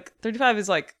whatever. It's like 35 is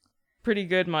like pretty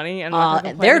good money, and I'm not gonna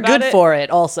complain They're about good it. for it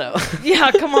also.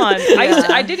 Yeah, come on.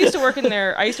 I did used to work in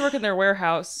their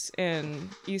warehouse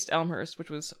in East Elmhurst, which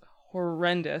was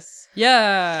horrendous.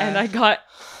 Yeah. And I got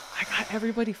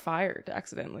everybody fired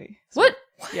accidentally. So, What?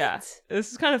 Yeah.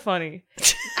 This is kind of funny.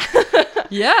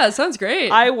 Yeah, it sounds great.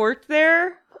 I worked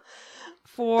there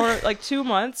for like 2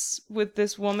 months with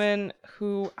this woman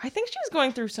who I think she was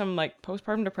going through some like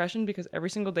postpartum depression, because every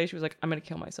single day she was like, I'm gonna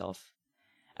kill myself.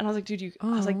 And I was like,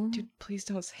 dude, please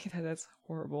don't say that. That's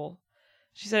horrible.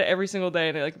 She said it every single day,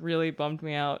 and it like really bummed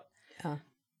me out. Yeah.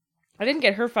 I didn't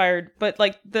get her fired, but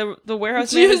like the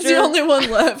warehouse She manager. was the only one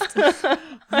left.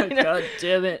 I know. God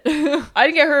damn it. I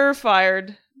didn't get her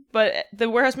fired, but the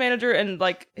warehouse manager and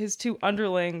like his two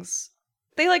underlings,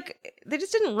 they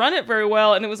just didn't run it very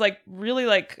well, and it was like really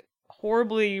like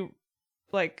horribly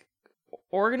like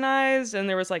organized, and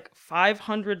there was like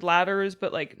 500 ladders,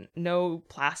 but like no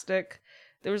plastic.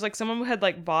 There was like someone who had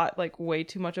like bought like way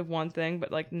too much of one thing,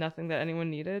 but like nothing that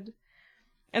anyone needed.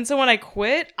 And so when I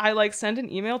quit, I like sent an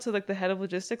email to like the head of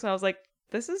logistics, and I was like,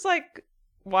 this is like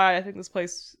why I think this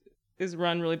place is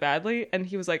run really badly. And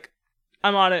he was like,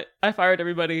 I'm on it. I fired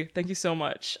everybody. Thank you so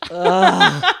much.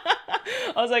 I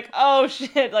was like, oh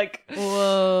shit. Like,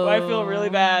 Whoa. I feel really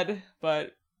bad,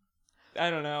 but I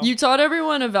don't know. You taught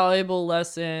everyone a valuable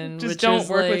lesson. Just which don't is,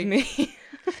 work like, with me.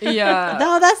 Yeah.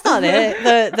 No, that's not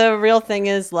it. The real thing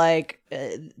is like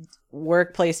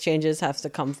workplace changes have to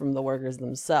come from the workers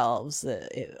themselves.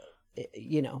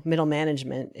 Middle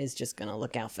management is just going to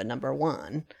look out for number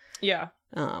one. Yeah.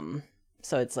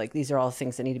 So it's like these are all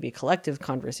things that need to be collective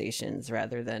conversations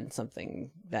rather than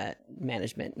something that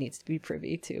management needs to be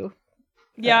privy to.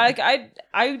 Yeah, like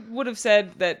I would have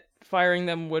said that firing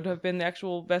them would have been the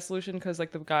actual best solution, because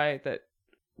like the guy that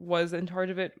was in charge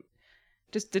of it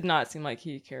just did not seem like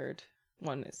he cared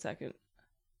 1 second.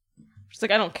 Just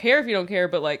like, I don't care if you don't care,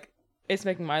 but like it's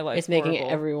making my life. It's making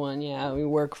horrible. everyone, we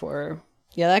work for.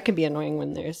 Yeah, that can be annoying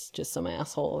when there's just some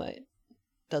asshole that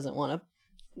doesn't want to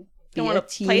be a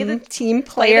team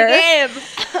player. Play the game.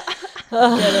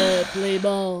 Gotta play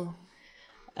ball.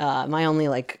 My only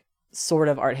like sort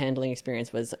of art handling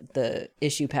experience was the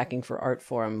issue packing for Art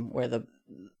Forum, where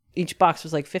each box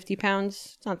was like 50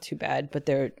 pounds. It's not too bad, but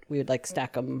we would like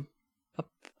stack them up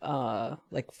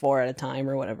like 4 at a time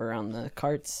or whatever on the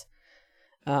carts.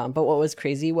 But what was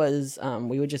crazy was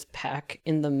we would just pack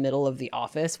in the middle of the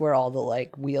office where all the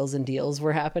like wheels and deals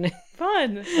were happening.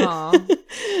 Fun. Aw.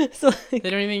 So like, They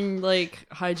don't even like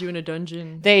hide you in a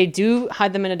dungeon. they do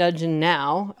hide them in a dungeon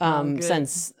now, good.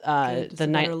 since Good. It's the a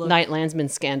better look. Night Landsman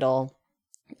scandal.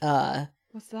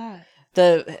 What's that?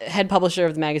 The head publisher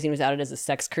of the magazine was outed as a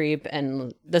sex creep,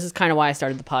 and this is kind of why I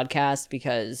started the podcast,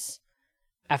 because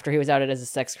after he was outed as a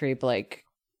sex creep, like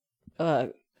a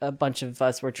bunch of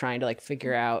us were trying to like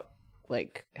figure out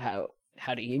like how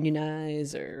to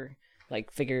unionize or like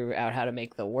figure out how to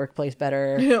make the workplace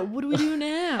better. Yeah, what do we do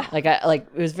now?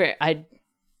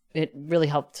 It really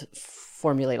helped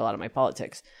formulate a lot of my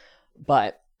politics.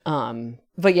 But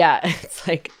yeah, it's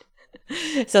like,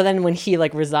 so then when he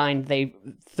like resigned, they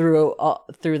threw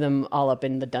them all up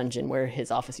in the dungeon where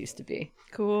his office used to be.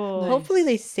 Cool. Nice. Hopefully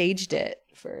they saged it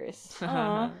first.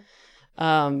 Aw.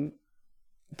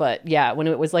 But yeah, when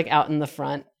it was like out in the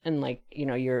front and like,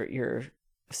 you're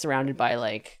surrounded by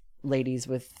like ladies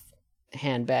with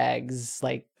handbags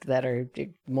like that are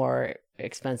more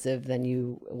expensive than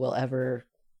you will ever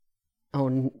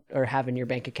own or have in your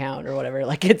bank account or whatever.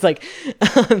 Like it's like,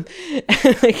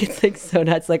 like it's like so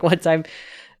nuts. Like one time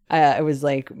I was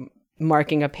like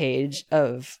marking a page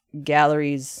of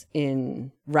galleries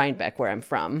in Rhinebeck where I'm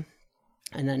from.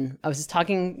 And then I was just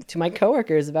talking to my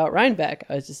coworkers about Rhinebeck.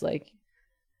 I was just like,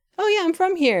 oh yeah, I'm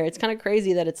from here. It's kind of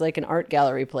crazy that it's like an art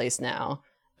gallery place now.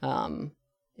 You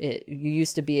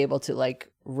used to be able to like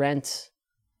rent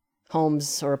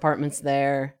homes or apartments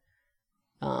there.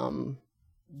 But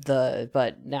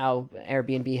now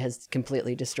Airbnb has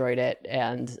completely destroyed it,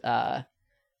 and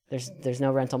there's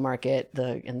no rental market.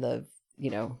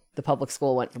 The public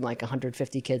school went from like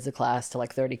 150 kids a class to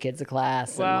like 30 kids a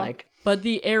class. Wow. And like, But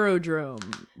the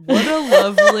aerodrome. What a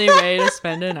lovely way to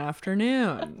spend an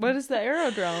afternoon. What is the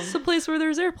aerodrome? It's a place where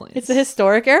there's airplanes. it's a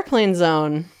historic airplane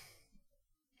zone.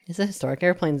 It's a historic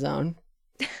airplane zone.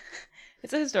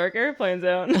 It's a historic airplane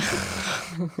zone.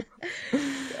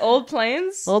 Old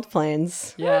planes? Old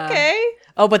planes. Yeah. Okay.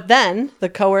 Oh, but then a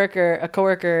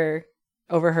coworker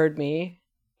overheard me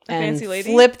A and fancy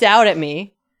lady? flipped out at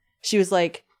me. She was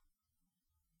like,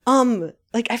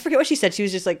 like I forget what she said. She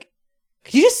was just like,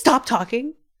 could you just stop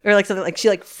talking? Or like something, like she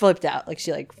like flipped out, like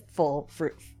she like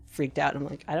freaked out. And I'm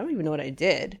like, I don't even know what I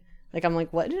did. Like, I'm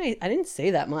like, what did I didn't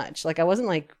say that much. Like, I wasn't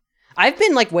like, I'd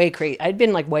been like way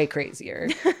crazier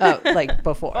like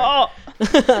before. Oh.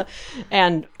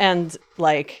 and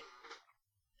like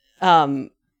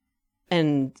and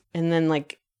then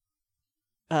like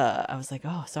I was like,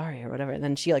 oh, sorry or whatever. And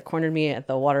then she like cornered me at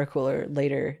the water cooler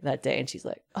later that day, and she's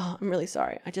like, oh, I'm really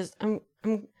sorry. I'm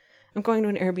going to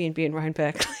an Airbnb in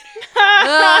Rhinebeck.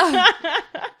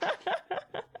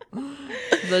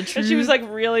 The truth. And she was like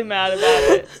really mad about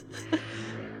it.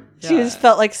 She just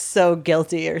felt like so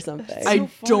guilty or something. I so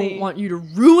funny. don't want you to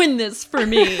ruin this for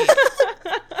me.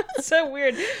 So that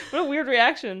weird? What a weird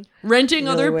reaction. Renting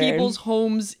Really other weird. people's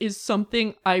homes is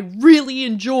something I really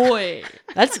enjoy.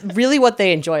 That's really what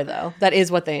they enjoy, though. That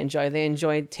is what they enjoy. They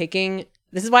enjoy taking.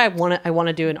 This is why I want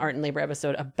to do an art and labor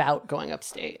episode about going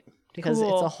upstate, because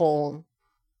Cool. it's a whole.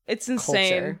 It's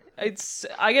insane.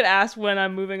 Culture. I get asked when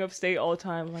I'm moving upstate all the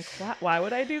time. I'm like, why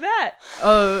would I do that?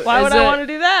 Oh, Why would I want to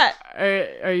do that?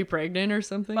 Are you pregnant or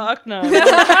something? Fuck no.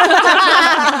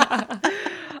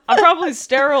 I'm probably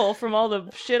sterile from all the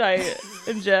shit I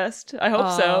ingest. I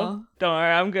hope so. Aw. Don't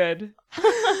worry, I'm good.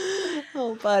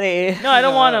 Oh, buddy. No, I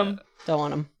don't want them. Don't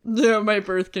want them. No, my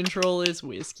birth control is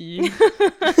whiskey.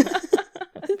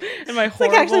 And my like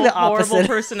horrible, actually the horrible opposite.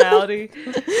 personality.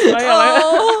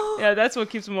 Yeah, that's what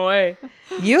keeps them away.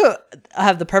 You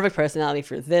have the perfect personality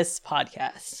for this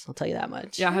podcast. I'll tell you that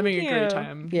much. Yeah, having a Thank great you.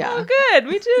 time. Yeah. Oh, good.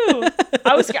 Me too.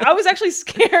 I was actually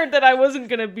scared that I wasn't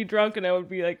gonna be drunk and I would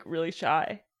be like really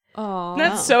shy. Aww. And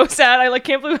that's so sad. I like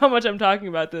can't believe how much I'm talking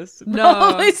about this. It No.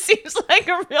 probably seems like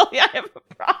I have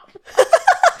a problem.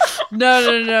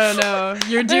 No.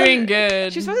 You're doing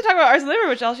good. She's supposed to talk about arts and labor,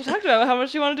 which all she talked about how much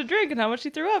she wanted to drink and how much she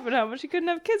threw up and how much she couldn't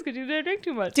have kids because she didn't drink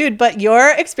too much. Dude, but your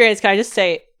experience, can I just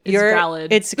say, It's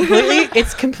valid. It's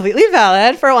completely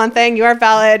valid. For one thing, you are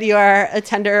valid. You are a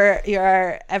tender. You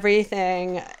are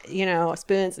everything.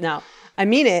 Spoons. No, I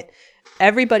mean it.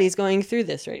 Everybody's going through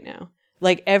this right now.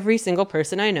 Like every single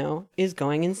person I know is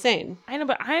going insane. I know,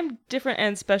 but I'm different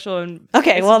and special, and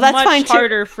Okay, it's well, that's much fine, too.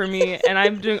 harder for me, and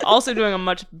I'm also doing a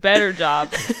much better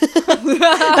job, That's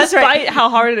right. despite how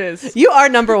hard it is. You are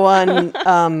number one.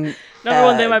 Number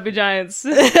one, they might be giants.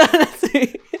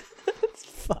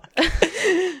 Fuck.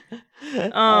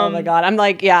 Oh my god. I'm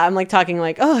like talking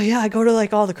like, oh yeah, I go to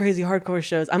like all the crazy hardcore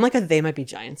shows. I'm like a They Might Be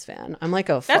Giants fan. I'm like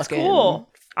a That's fucking cool.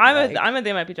 I'm like- a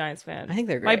They Might Be Giants fan. I think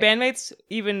they're My great. bandmates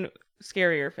even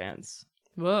scarier fans,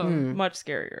 Whoa. much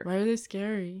scarier. Why are they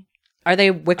scary? Are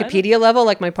they Wikipedia level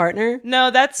like my partner?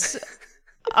 No, that's.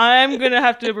 I'm gonna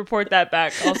have to report that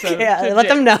back. Also, Yeah, to let Jake.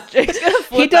 them know. Jake's gonna He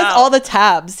flip does out. all the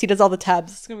tabs. He does all the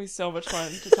tabs. It's gonna be so much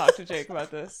fun to talk to Jake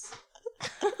about this.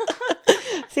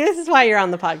 See, this is why you're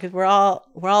on the pod, because we're all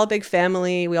a big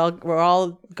family. We're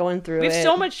all going through We it. have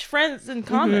so much friends in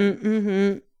common.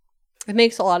 Mm-hmm. It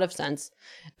makes a lot of sense.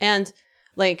 And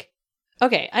like,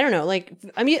 okay, I don't know. Like,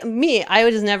 I mean, I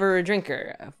was never a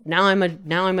drinker. Now I'm a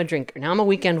drinker. Now I'm a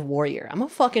weekend warrior. I'm a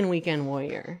fucking weekend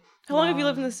warrior. How long have you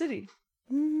lived in the city?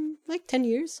 Like 10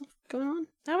 years going on.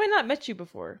 How have I not met you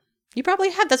before? You probably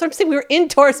have. That's what I'm saying. We were in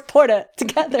Torres Porta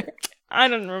together. I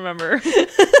don't remember.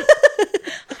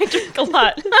 I drink a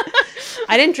lot.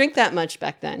 I didn't drink that much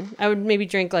back then. I would maybe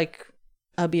drink like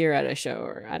a beer at a show,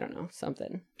 or I don't know,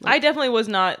 something. I definitely was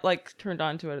not like turned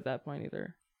on to it at that point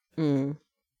either. Mm.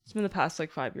 It's been the past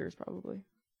like 5 years probably.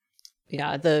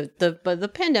 Yeah, but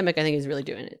the pandemic I think is really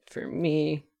doing it for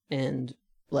me, and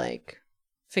like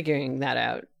figuring that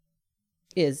out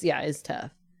is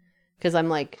tough, because I'm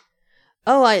like,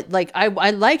 oh, I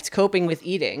liked coping with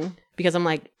eating, because I'm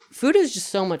like, food is just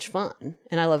so much fun,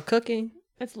 and I love cooking,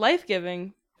 It's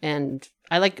life-giving. and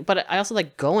but I also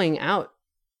like going out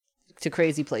to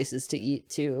crazy places to eat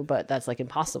too, but that's like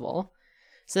impossible.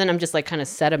 So then I'm just like kind of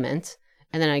sediment,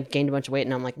 and then I gained a bunch of weight,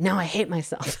 and I'm like, now I hate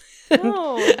myself.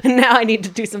 No. And now I need to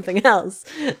do something else.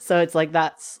 So it's like,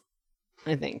 that's,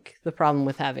 I think, the problem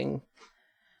with having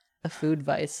a food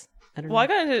vice. I don't Well, I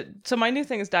know. got into so my new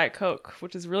thing is Diet Coke,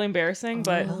 which is really embarrassing,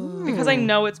 but Oh. because I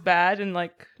know it's bad and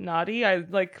like naughty, I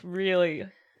like really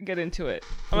get into it.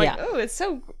 I'm like, Yeah. oh, it's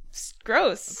so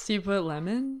gross. Do you put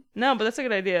lemon? No, but that's a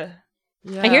good idea.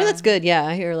 Yeah. I hear that's good. Yeah,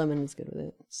 I hear lemon is good with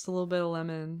it. Just a little bit of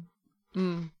lemon.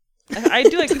 I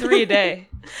do like 3 a day.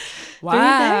 Wow.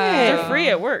 They're free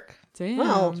at work. Damn.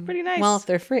 Well, Pretty nice. Well, if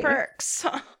they're free. Perks.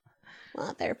 Well,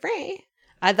 if they're free.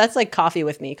 That's like coffee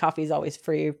with me. Coffee's always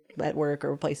free at work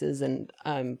or places, and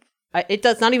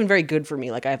it's not even very good for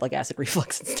me. Like, I have like acid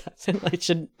reflux and stuff, and I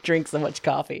shouldn't drink so much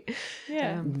coffee.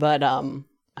 Yeah. But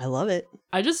I love it.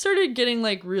 I just started getting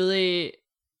like really,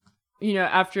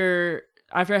 after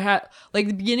I had like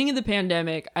the beginning of the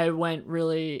pandemic, I went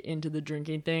really into the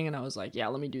drinking thing, and I was like, yeah,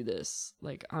 let me do this.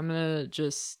 Like, I'm gonna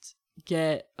just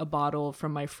get a bottle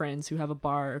from my friends who have a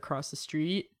bar across the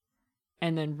street,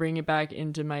 and then bring it back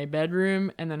into my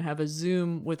bedroom, and then have a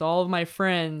Zoom with all of my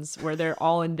friends where they're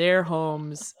all in their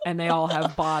homes and they all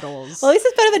have bottles. Well, at least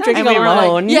it's better than drinking And we were like-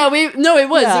 alone. it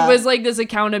was. Yeah. It was like this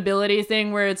accountability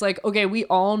thing where it's like, okay, we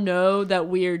all know that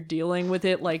we're dealing with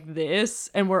it like this,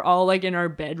 and we're all like in our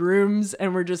bedrooms,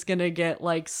 and we're just gonna get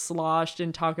like sloshed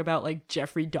and talk about like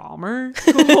Jeffrey Dahmer.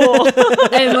 Cool.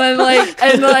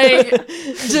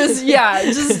 just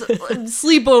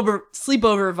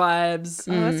sleepover vibes.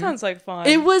 Oh, that sounds like fun. fun.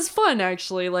 It was fun,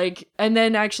 actually. Like, and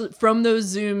then actually from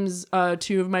those Zooms,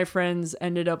 2 of my friends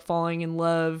ended up falling in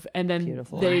love, and then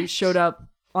Beautiful. they showed up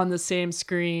on the same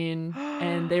screen,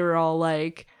 and they were all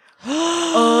like,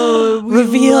 "Oh, we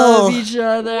Reveal. love each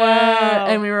other," Wow.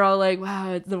 and we were all like,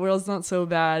 "Wow, the world's not so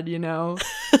bad," you know.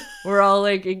 We're all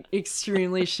like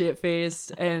extremely shit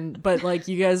faced, but like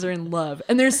you guys are in love,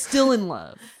 and they're still in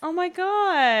love. Oh my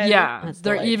god. Yeah, That's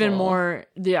they're even delightful. more.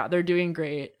 Yeah, they're doing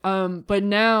great. But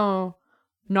now,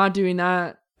 not doing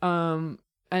that. And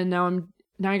now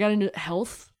I got into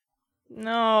health.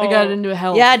 No. I got into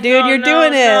health. Yeah, dude, No, you're no,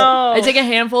 doing it. no. I take a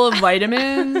handful of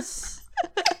vitamins,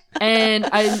 and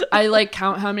I like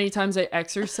count how many times I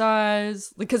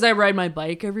exercise because I ride my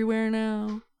bike everywhere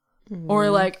now. Or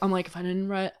like I'm like, if I didn't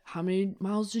ride, how many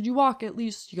miles did you walk? At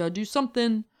least you gotta do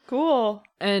something. Cool.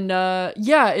 And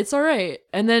yeah, it's all right.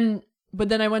 But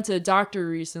then I went to a doctor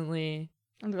recently.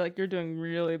 And they're like, you're doing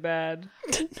really bad.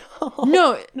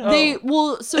 No, No. they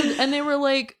were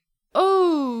like,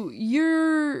 oh,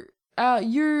 you're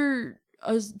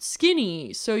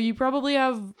skinny, so you probably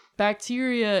have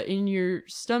bacteria in your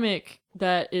stomach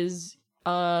that is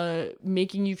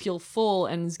making you feel full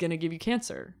and is gonna give you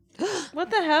cancer. What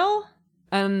the hell?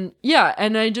 And yeah,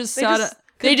 and I just They sat.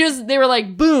 just- They were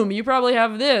like, boom, you probably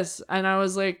have this, and I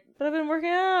was like, But I've been working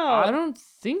out. I don't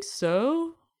think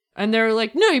so. And they're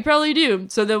like, no, you probably do.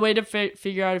 So the way to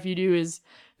figure out if you do is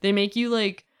they make you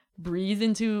like breathe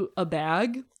into a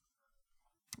bag,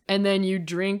 and then you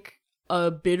drink a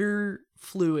bitter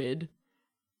fluid,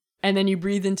 and then you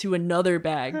breathe into another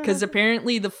bag, because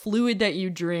apparently the fluid that you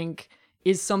drink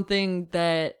is something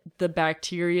that the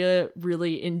bacteria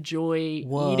really enjoy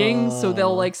eating, so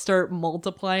they'll like start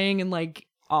multiplying and like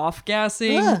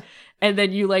off-gassing. Ugh. And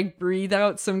then you like breathe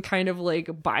out some kind of like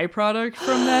byproduct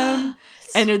from them,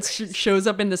 and it shows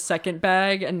up in the second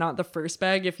bag and not the first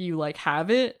bag if you like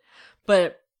have it.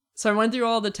 But so I went through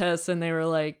all the tests, and they were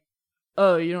like,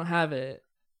 oh, you don't have it.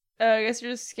 I guess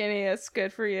you're just skinny. That's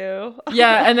good for you.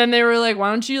 Yeah, and then they were like, why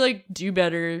don't you like do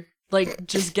better? Like,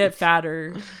 just get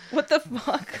fatter. What the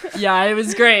fuck? Yeah, it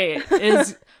was great.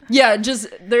 Just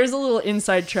there's a little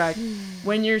inside track.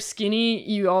 When you're skinny,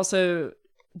 you also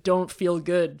don't feel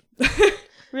good.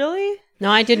 Really?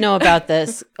 No, I did know about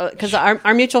this because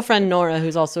our mutual friend Nora,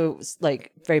 who's also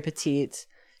like very petite,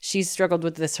 she's struggled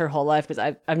with this her whole life because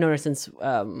I've known her since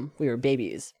we were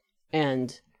babies,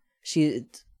 and she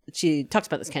talks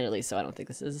about this candidly. So I don't think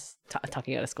this is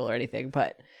talking out of school or anything,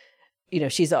 but you know,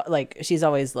 she's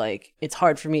always like, it's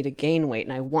hard for me to gain weight,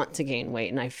 and I want to gain weight,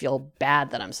 and I feel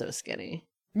bad that I'm so skinny.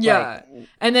 Yeah,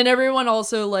 and then everyone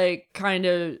also like kind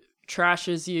of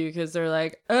trashes you because they're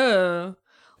like, oh,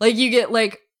 like you get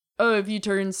like, oh, if you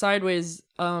turn sideways,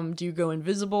 do you go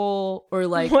invisible? Or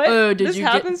like, What? oh, did this you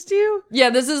happens to you? Yeah,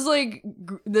 this is like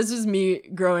this is me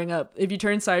growing up. If you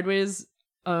turn sideways,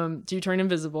 do you turn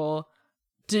invisible?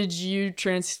 Did you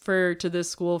transfer to this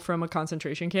school from a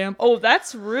concentration camp? Oh,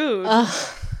 that's rude.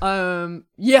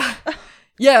 Yeah.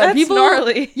 Yeah, That's people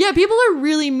gnarly. Yeah, people are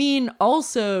really mean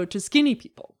also to skinny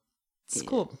people. It's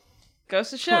cool.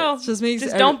 Goes to show. It just makes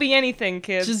don't be anything,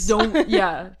 kids. Just don't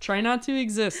try not to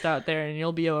exist out there and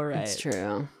you'll be all right. It's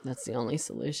true. That's the only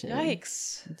solution.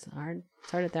 Yikes. It's hard.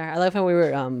 It's hard out there. I love how we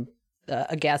were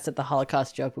aghast at the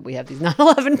Holocaust joke, but we have these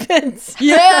 9/11 pins.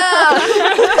 Yeah.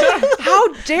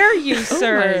 How dare you,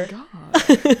 sir? Oh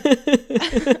my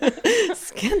god.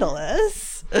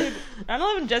 Scandalous.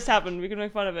 9/11 just happened. We can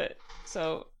make fun of it.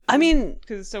 So I mean,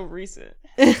 because it's so recent.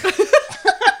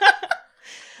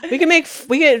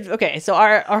 okay, so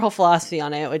our whole philosophy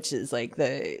on it, which is like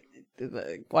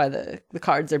why the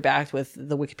cards are backed with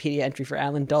the Wikipedia entry for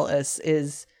Alan Dulles,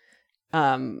 is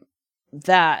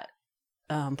that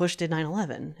Bush did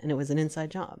 9/11 and it was an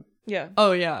inside job. Yeah.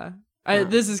 Oh yeah.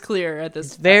 This is clear at this.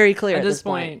 It's very clear at this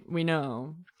point. We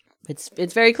know.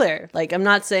 It's very clear. Like, I'm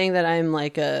not saying that I'm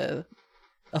like a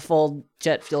full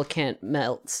jet fuel can't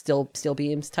melt steel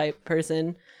beams type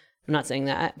person. I'm not saying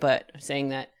that, but I'm saying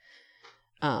that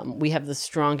we have the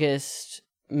strongest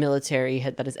military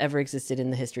that has ever existed in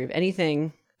the history of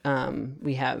anything.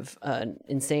 We have an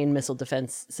insane missile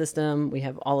defense system. We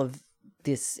have all of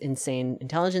this insane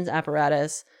intelligence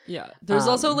apparatus. Yeah. There's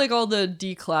also like all the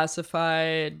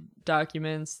declassified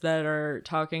documents that are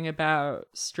talking about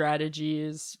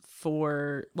strategies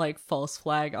for like false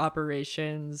flag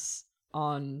operations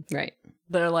on. Right.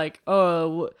 They're like,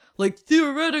 oh, like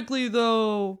theoretically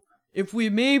though, if we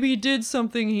maybe did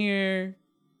something here,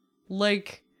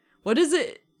 like, what is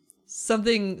it?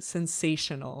 Something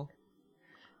sensational.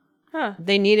 Huh.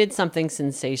 They needed something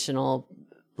sensational.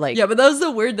 Like, Yeah, but that was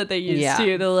the word that they used Yeah.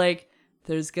 too. They're like,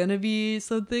 there's gonna be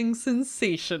something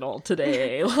sensational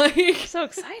today. Like, So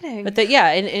exciting. But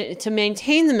and to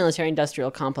maintain the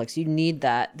military-industrial complex, you need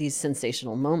these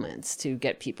sensational moments to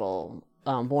get people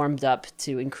warmed up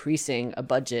to increasing a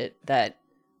budget that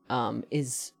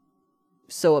is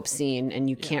so obscene, and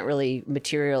you can't really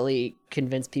materially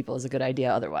convince people is a good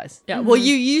idea otherwise. yeah. Well,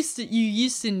 you used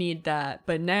to need that,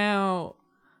 but now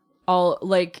all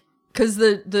like. Because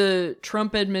the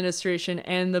Trump administration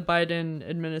and the Biden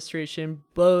administration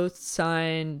both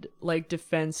signed like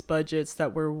defense budgets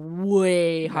that were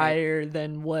way higher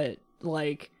than what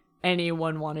like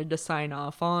anyone wanted to sign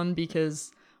off on,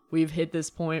 because we've hit this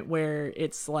point where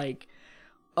it's like,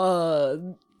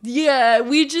 yeah,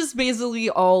 we just basically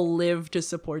all live to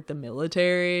support the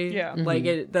military. Yeah.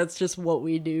 Like that's just what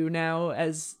we do now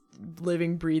as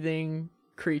living, breathing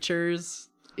creatures.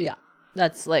 Yeah,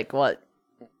 that's like what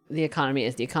the economy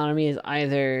is. The economy is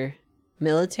either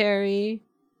military,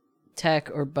 tech,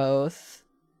 or both.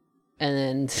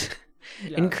 And then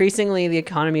increasingly the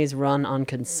economy is run on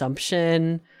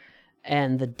consumption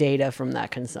and the data from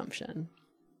that consumption,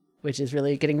 which is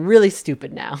really getting really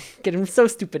stupid now. Getting so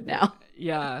stupid now.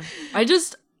 Yeah.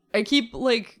 I keep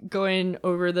like going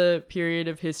over the period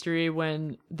of history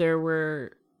when there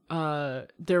were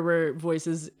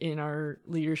voices in our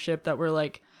leadership that were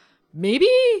like, maybe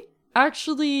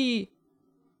actually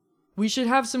we should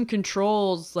have some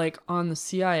controls like on the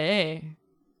CIA.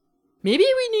 Maybe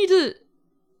we need to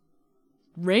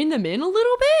rein them in a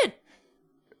little bit.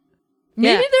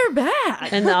 Maybe they're bad.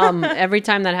 And every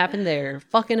time that happened, they're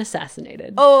fucking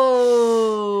assassinated.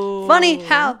 Oh, Funny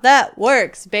how that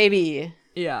works, baby.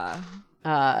 Yeah.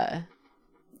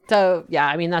 So yeah,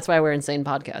 I mean that's why we're insane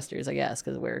podcasters, I guess,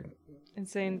 because we're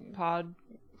Insane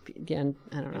again,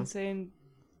 I don't know. insane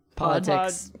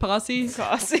Politics. Posse.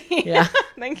 posse. Yeah.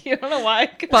 Thank you. I don't know why.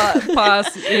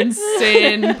 Posse.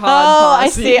 Insane pod Oh, I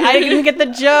posse. see. I didn't even get the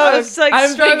I joke. was like I'm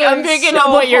struggling picking so up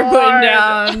what you're putting hard.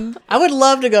 down. I would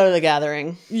love to go to the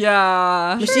gathering.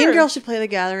 Yeah. Machine Girl should play the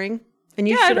gathering, and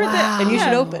you Yeah, should I've heard that. and you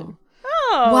should Yeah. open.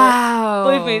 Oh. Wow.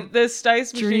 Believe me, the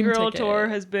Stice Machine Dream Girl ticket. tour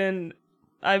has been.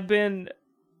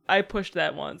 I pushed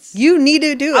that once. You need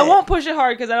to do it. I won't push it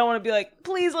hard because I don't want to be like,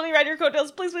 please let me ride your coattails,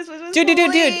 please, please, please, please, Dude.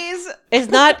 please. It's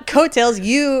not coattails.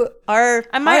 You are.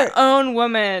 I'm my part. own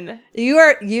woman. You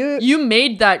are you. You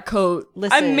made that coat.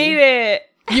 Listen. I made it.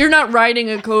 You're not riding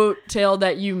a coattail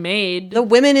that you made. The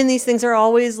women in these things are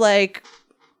always like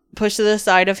pushed to the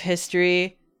side of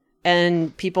history,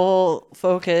 and people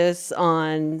focus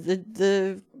on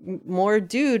the more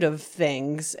dude of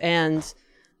things, and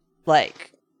like.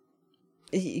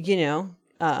 You know,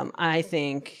 I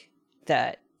think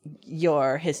that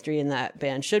your history in that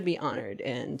band should be honored,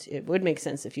 and it would make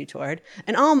sense if you toured.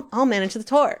 And I'll manage the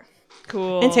tour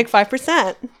Cool. and take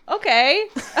 5%. Okay.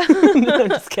 No, I'm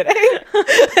just kidding.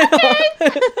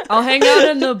 I'll hang out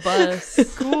on the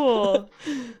bus. Cool.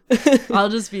 I'll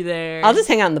just be there. I'll just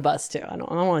hang out on the bus too. I don't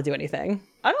want to do anything.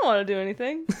 I don't want to do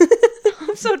anything.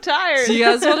 I'm so tired. Do you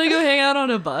guys want to go hang out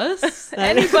on a bus?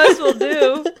 Any bus will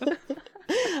do.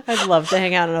 I'd love to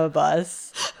hang out on a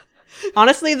bus.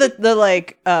 Honestly, the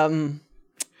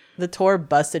tour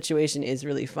bus situation is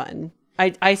really fun.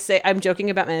 I say I'm joking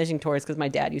about managing tours because my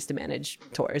dad used to manage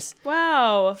tours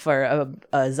Wow. for a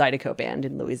Zydeco band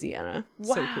in Louisiana.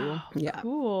 Wow. So cool. Yeah.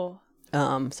 Cool.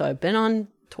 So I've been on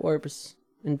tours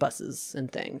and buses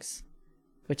and things,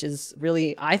 which is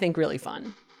really, I think, really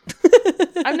fun.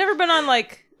 I've never been on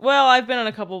I've been on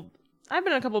a couple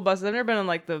buses. I've never been on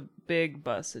like the big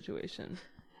bus situation.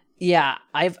 Yeah,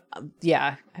 I've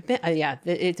been,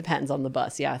 it depends on the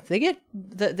bus. Yeah, they get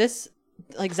this,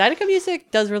 like Zydeco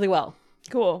music does really well.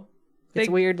 Cool. It's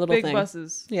a weird little big thing.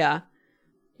 buses. Yeah.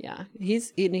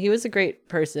 He was a great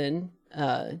person.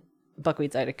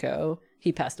 Buckwheat Zydeco.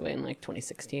 He passed away in like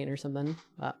 2016 or something.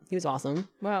 He was awesome.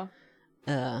 Wow.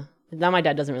 Now my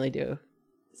dad doesn't really do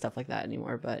stuff like that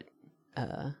anymore, but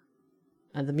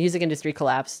the music industry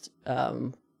collapsed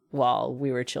while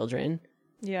we were children.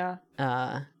 Yeah.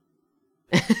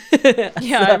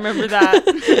 Yeah, I remember that.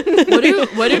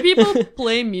 What do people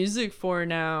play music for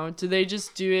now? Do they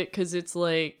just do it because it's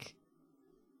like,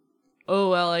 oh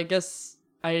well, I guess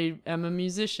I am a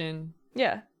musician.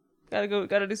 Yeah.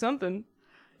 Gotta do something.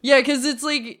 Yeah, because it's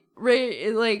like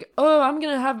oh, I'm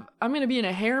gonna be in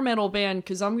a hair metal band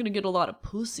because I'm gonna get a lot of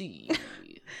pussy.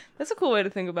 That's a cool way to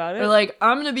think about it. Or like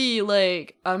I'm gonna be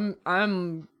like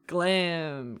I'm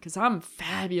glam because I'm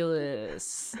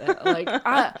fabulous. Like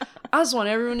I just want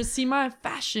everyone to see my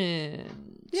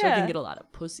fashion so I Yeah. can get a lot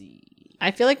of pussy.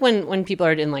 I feel like when people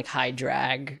are in like high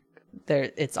drag,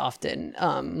 it's often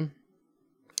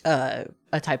a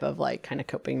type of like kind of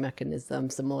coping mechanism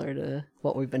similar to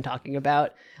what we've been talking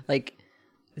about. Like,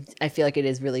 I feel like it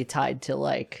is really tied to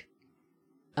like,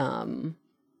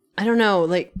 I don't know,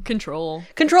 like Control,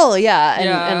 yeah, and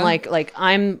Yeah. and like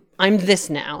I'm this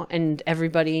now, and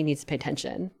everybody needs to pay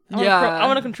attention. I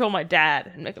want to control my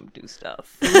dad and make him do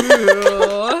stuff.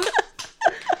 Ooh.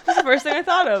 That's the first thing I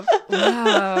thought of.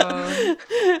 Wow.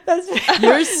 That's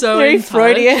You're so very in touch.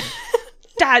 Freudian.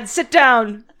 Dad, sit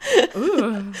down.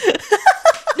 Ooh.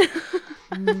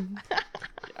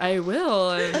 I will,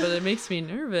 but it makes me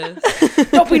nervous.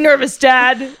 Don't be nervous,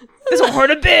 Dad. This will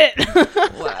hurt a bit.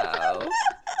 Wow.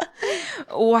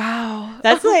 Wow.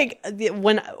 That's like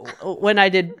when I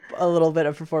did a little bit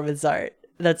of performance art.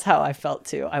 That's how I felt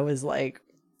too. I was like,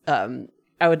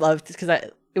 I would love to, because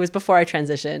it was before I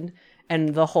transitioned,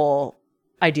 and the whole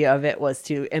idea of it was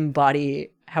to embody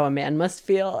how a man must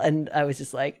feel, and I was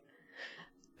just like,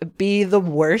 be the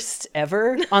worst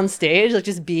ever on stage, like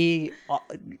just be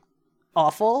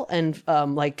awful and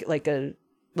like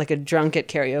a drunk at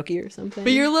karaoke or something.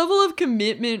 But your level of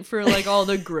commitment for like all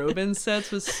the Groban sets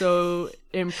was so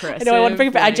impressive. I know, I want to bring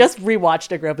it back. I like- just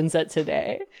rewatched a Groban set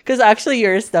today because actually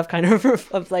your stuff kind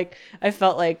of like, I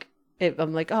felt like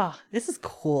I'm like, oh, this is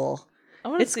cool. I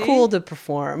want to It's see. cool to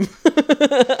perform. Oh,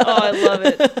 I love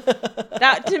it.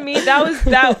 That to me,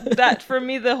 that for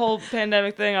me, the whole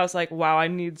pandemic thing, I was like, wow, I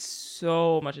need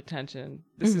so much attention.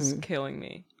 This is killing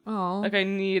me. Oh. Like I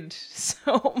need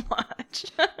so much.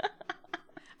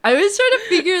 I was trying to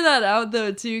figure that out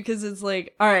though too, because it's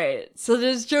like, all right, so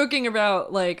there's joking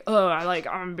about like, oh, I'm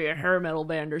gonna be a hair metal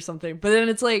band or something, but then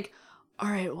it's like, all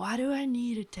right, why do I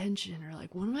need attention, or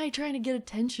like, what am I trying to get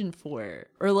attention for,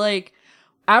 or like,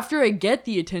 after I get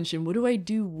the attention, what do I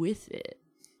do with it?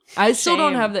 I still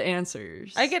don't Shame. have the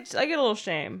answers. I get a little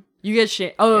shame. You get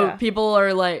shit. Oh, Yeah. people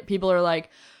are like, that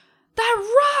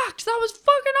rocked. That was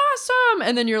fucking awesome.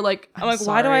 And then you're like, I'm like,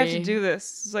 why do I have to sorry. do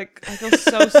this? It's like I feel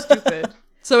so stupid.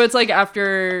 So it's like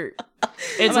after,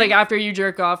 it's like- like after you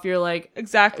jerk off, you're like,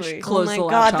 Exactly. Close Oh my the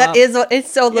god, laptop. that is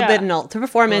it's so Yeah. libidinal. To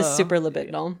perform is Ugh. super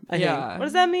libidinal. I yeah. What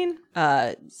does that mean?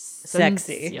 think.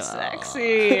 Sexy. Yeah.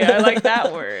 Sexy. I like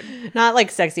that word. Not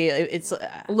like sexy. It's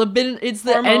It's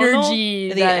the Hormonal? energy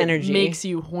The that energy. makes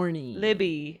you horny.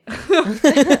 Libby.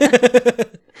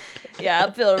 Yeah,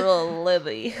 I feel real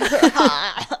Libby.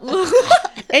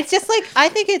 it's just like, I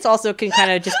think it's also can kind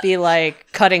of just be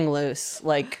like cutting loose,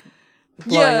 like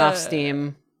blowing Yeah. off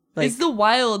steam, like It's the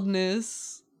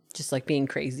wildness. just like being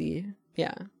crazy.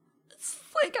 Yeah. It's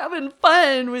like having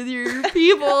fun with your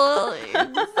people. It's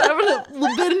having a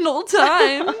libidinal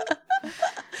time.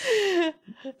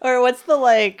 Or what's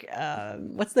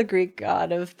the Greek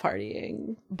god of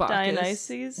partying? Bacchus.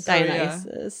 Dionysus? Oh, yeah.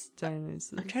 Dionysus.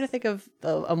 Dionysus. I'm trying to think of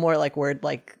a more like word,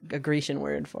 like a Grecian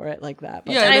word for it, like that.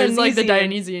 But Yeah, there's like the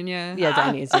Dionysian. Dionysian, yeah. yeah,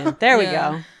 Dionysian. There we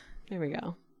Yeah. go. There we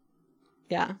go.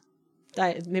 Yeah.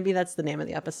 Maybe that's the name of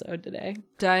the episode today.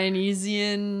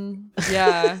 Dionysian,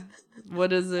 yeah.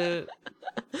 What is it?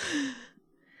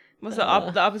 What's the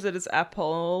opposite is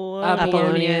Apollo.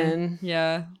 Apollonian.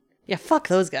 Yeah. Yeah, fuck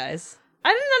those guys. I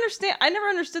didn't understand. I never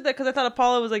understood that because I thought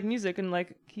Apollo was like music and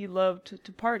like he loved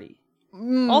to party.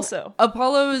 Also,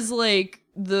 Apollo is like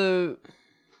the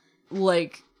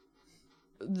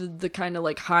kind of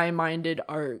like high-minded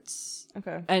arts.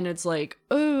 okay. And it's like,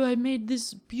 oh, I made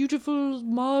this beautiful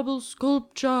marble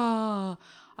sculpture.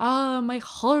 Ah, my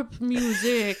harp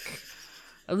music.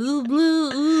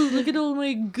 Look at all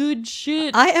my good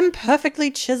shit. I am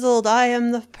perfectly chiseled. I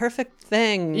am the perfect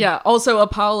thing. Yeah. Also,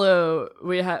 Apollo.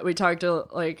 We talked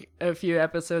like a few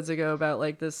episodes ago about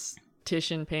like this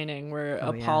Titian painting where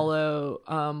Oh, yeah.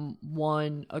 Apollo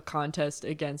won a contest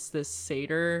against this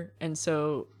satyr, and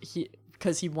so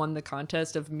because he won the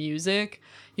contest of music,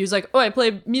 he was like, "Oh, I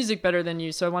play music better than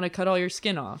you, so I want to cut all your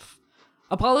skin off."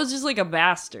 Apollo's just like a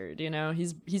bastard, you know.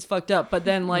 He's fucked up. But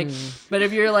then like, but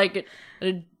if you're like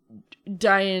a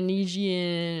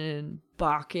Dionysian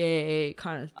Bacchae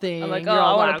kind of thing, I'm like, you're oh,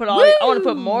 all I like, want to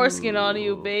put more skin on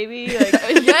you, baby.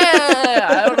 Like,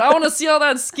 yeah, I want to see all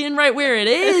that skin right where it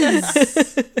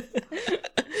is.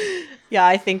 Yeah,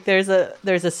 I think there's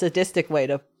a sadistic way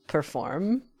to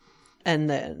perform, and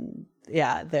then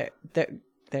yeah,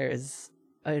 there's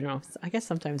I don't know. I guess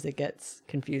sometimes it gets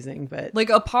confusing, but Like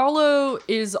Apollo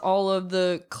is all of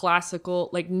the classical,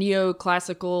 like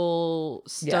neoclassical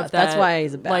stuff. Yeah, that's that, why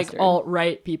he's a like bastard.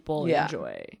 alt-right people Yeah.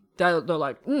 enjoy. They're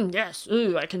like, yes,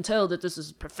 I can tell that this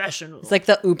is professional. it's like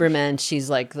the Uberman. She's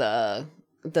like the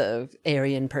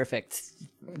Aryan perfect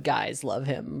guys love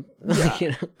him. Like,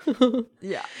 you know,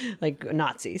 yeah, like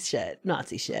Nazi shit.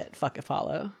 Fuck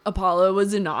Apollo, Apollo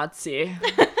was a Nazi.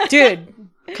 dude.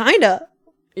 Kinda.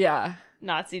 Yeah.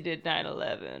 Nazi did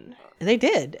 9/11. They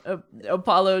did.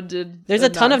 Apollo did. There's a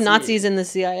ton of Nazis in the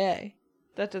CIA.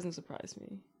 That doesn't surprise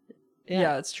me.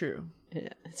 Yeah, it's true. Yeah,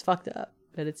 it's fucked up,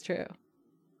 but it's true.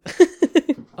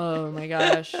 Oh my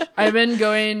gosh. I've been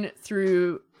going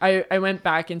through I went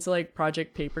back into like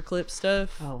Project Paperclip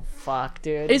stuff. Oh fuck,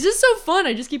 dude. It's just so fun.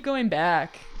 I just keep going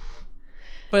back.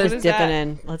 But Just dipping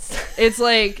in. It's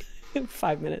like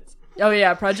 5 minutes. Oh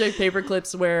yeah, Project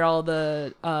Paperclip's where all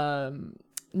the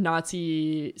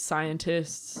Nazi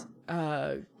scientists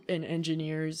and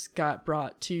engineers got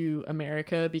brought to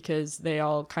America because they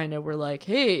all kind of were like,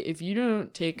 hey, if you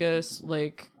don't take us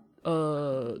like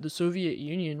the Soviet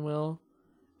Union will,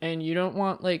 and you don't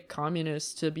want like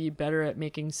communists to be better at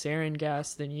making sarin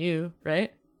gas than you,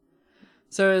 right?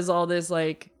 So it was all this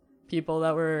like people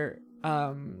that were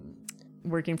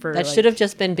working for that like, should have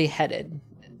just been beheaded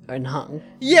and hung.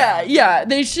 Yeah,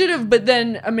 they should have, but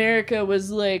then America was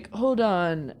like, hold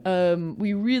on,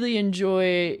 we really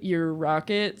enjoy your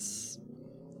rockets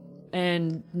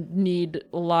and need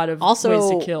a lot of ways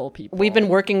to kill people. We've been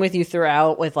working with you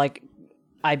throughout with like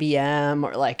IBM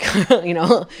or like, we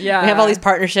have all these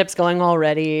partnerships going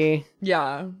already.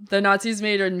 Yeah, the Nazis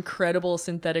made incredible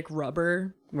synthetic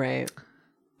rubber. Right.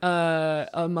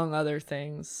 Among other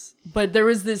things. But there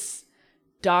was this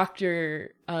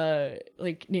doctor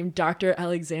named Dr.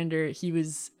 Alexander. He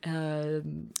was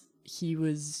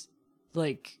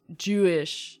like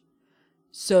Jewish,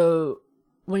 so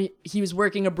when he was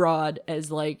working abroad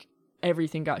as like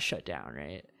everything got shut down,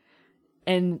 right?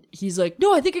 And he's like,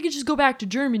 no, I think I could just go back to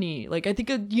Germany. Like, I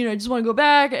think I just want to go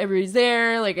back. Everybody's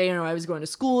there. Like, I was going to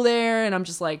school there, and I'm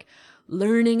just like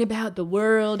learning about the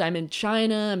world. I'm in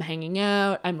China. I'm hanging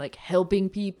out. I'm like helping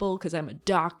people because I'm a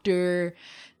doctor.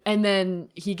 And then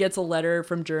he gets a letter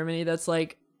from Germany that's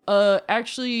like,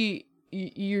 actually,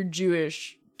 you're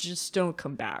Jewish. Just don't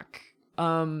come back.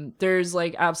 There's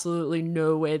like absolutely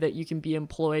no way that you can be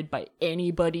employed by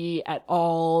anybody at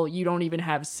all. You don't even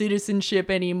have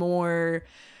citizenship anymore.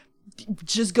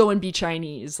 Just go and be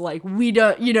Chinese. Like, we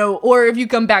don't, or if you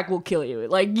come back, we'll kill you.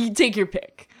 Like, you take your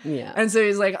pick. Yeah. And so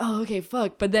he's like, oh, okay,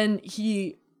 fuck. But then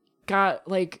he got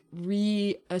like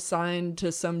reassigned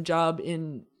to some job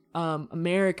in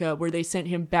America where they sent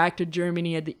him back to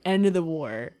Germany at the end of the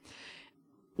war,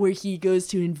 where he goes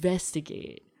to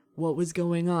investigate what was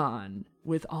going on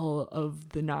with all of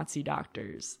the Nazi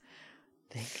doctors.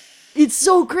 It's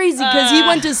so crazy because he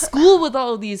went to school with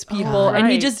all of these people and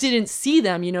he just didn't see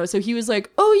them, so he was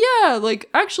like, oh yeah, like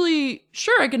actually,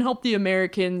 sure, I can help the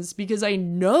Americans because I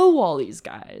know all these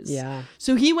guys. Yeah.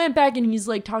 So he went back and he's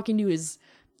like talking to his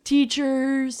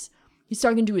teachers, he's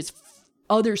talking to his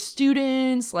other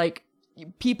students, like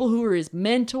people who were his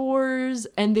mentors,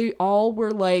 and they all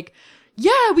were like,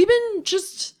 yeah, we've been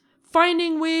just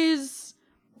finding ways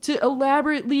to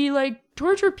elaborately like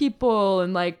torture people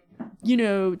and like,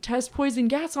 test poison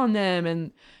gas on them.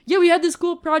 And yeah, we had this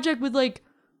cool project with like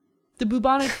the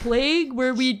bubonic plague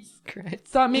where we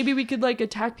thought maybe we could like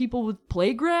attack people with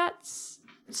plague rats,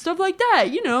 stuff like that,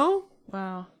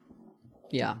 Wow.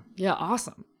 Yeah. Yeah,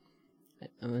 awesome.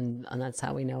 And that's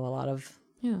how we know a lot of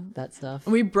that stuff.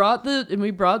 And we brought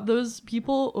those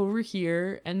people over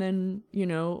here, and then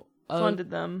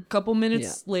Funded them. A couple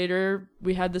minutes later,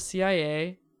 we had the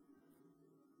CIA.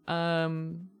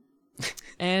 And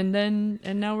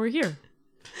now we're here.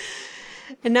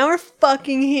 And now we're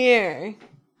fucking here.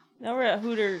 Now we're at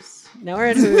Hooters. Now we're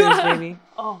at Hooters, baby.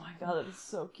 Oh my god, that is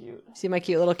so cute. See my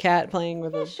cute little cat playing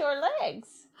with her short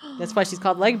legs. That's why she's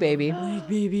called Leg Baby. Leg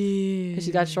Baby. Because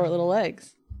she's got short little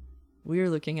legs. We're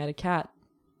looking at a cat.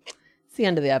 It's the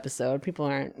end of the episode. People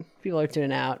are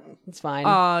tuning out. It's fine.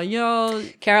 Y'all.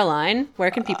 Caroline,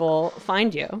 where can people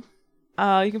find you?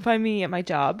 You can find me at my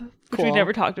job, which we Cool.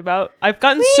 never talked about. I've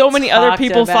gotten so many other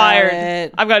people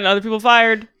fired. I've gotten other people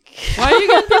fired. Why are you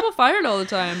getting people fired all the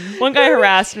time? One guy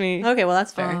harassed me, Okay, well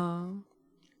that's fair. and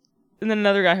then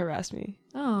another guy harassed me.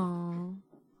 Oh.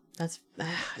 That's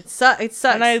it sucks.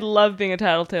 And I love being a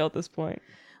tattletale at this point.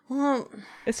 Well,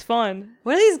 It's fun.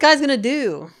 what are these guys gonna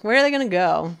do? Where are they gonna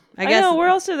go? I know. Where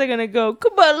else are they gonna go?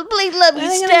 Come on, please let me Where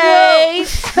are they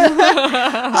stay.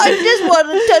 I just want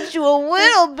to touch you a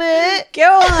little bit,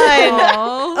 Caroline.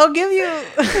 Aw. I'll give you,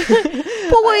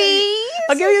 Please.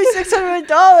 I'll give you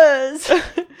 $600.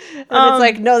 And it's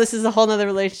like, no, this is a whole nother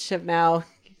relationship now.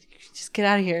 Just get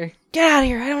out of here. Get out of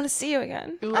here. I don't want to see you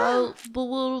again. Well, but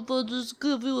what if I just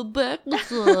give you a back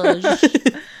massage?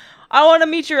 I want to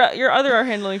meet your other art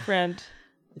handling friend.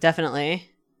 Definitely,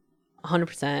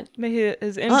 100%. May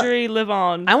his injury live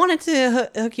on. I wanted to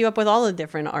hook you up with all the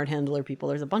different art handler people.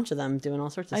 There's a bunch of them doing all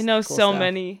sorts of. I know cool so stuff.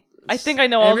 many. I think I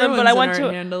know all of them, but Everyone's an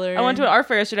art handler. I went to an art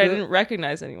fair yesterday. I didn't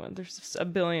recognize anyone. There's just a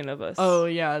billion of us. Oh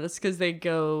yeah, that's because they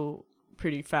go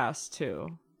pretty fast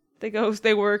too. They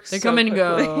work. They so come and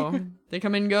quickly. go. They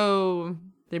come and go.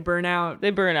 They burn out.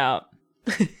 They burn out.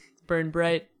 Burn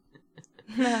bright.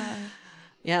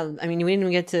 Yeah, I mean, we didn't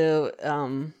even get to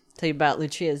tell you about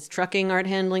Lucia's trucking art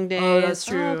handling days. Oh, that's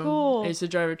true. Oh, cool. I used to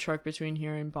drive a truck between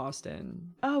here and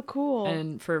Boston, Oh, cool.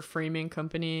 and for a framing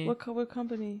company. What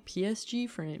company? PSG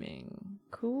Framing.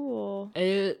 Cool.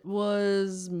 It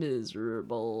was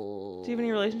miserable. Do you have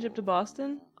any relationship to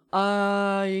Boston?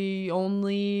 I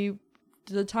only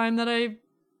the time that I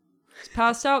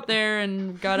passed out there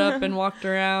and got up and walked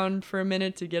around for a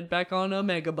minute to get back on a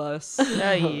megabus.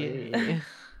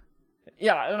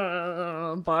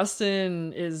 Yeah,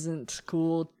 Boston isn't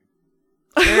cool.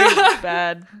 Very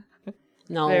bad.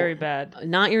 No, Very bad.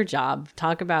 Not your job.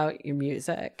 Talk about your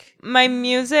music. My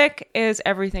music is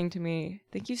everything to me.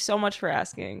 Thank you so much for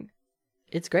asking.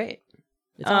 It's great.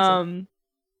 It's awesome.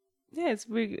 Yeah,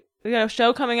 we got a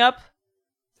show coming up,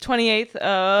 28th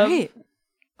of Great.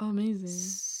 Oh, amazing.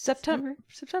 September.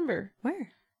 Where?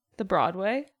 The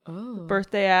Broadway. Oh.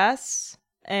 Birthday Ass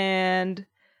and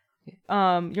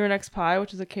Your Next Pie,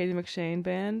 which is a Katie McShane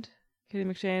band. Katie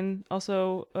McShane,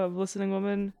 also a listening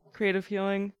woman, creative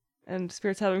healing, and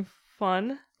spirits having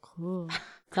fun. Cool.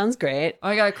 Sounds great.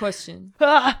 I got a question.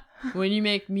 Ah! When you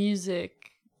make music,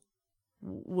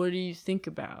 what do you think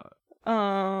about?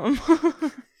 I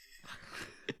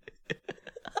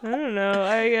don't know.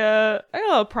 I got a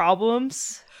lot of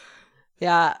problems.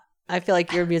 Yeah, I feel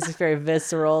like your music's very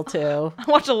visceral too. I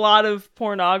watch a lot of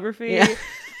pornography. Yeah.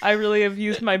 I really have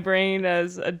used my brain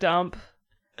as a dump.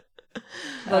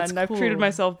 That's and I've cool. treated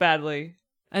myself badly.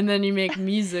 And then you make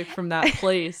music from that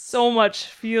place. So much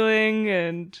feeling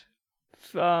and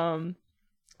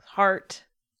heart.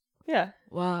 Yeah.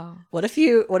 Wow. What if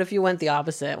you went the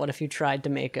opposite? What if you tried to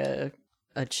make a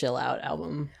chill out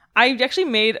album? I actually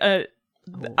made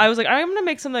I was like, I'm gonna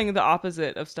make something the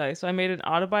opposite of Stice. So I made an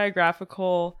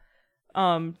autobiographical,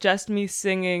 just me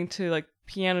singing to like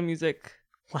piano music.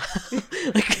 Wow.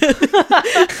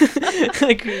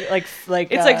 like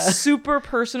It's like super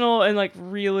personal and like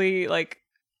really like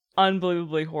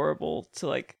unbelievably horrible to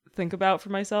like think about for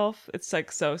myself. It's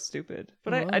like so stupid,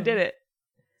 but I did it.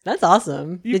 That's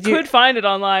awesome. You could find it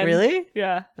online. Really?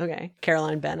 Yeah. Okay.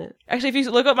 Caroline Bennett. Actually, if you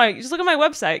look at my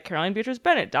website,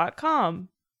 CarolineBeatriceBennett.com.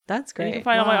 That's great. And you can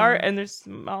find all my art and there's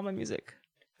all my music.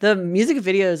 The music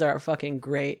videos are fucking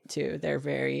great too. They're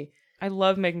very. I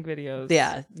love making videos.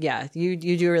 Yeah. You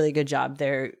do a really good job.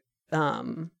 They're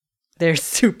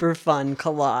super fun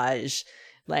collage,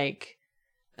 like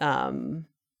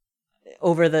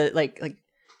over the like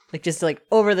just like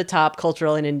over the top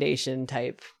cultural inundation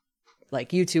type, like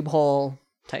YouTube hole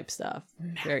type stuff.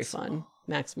 Very fun.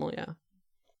 Maximal, yeah.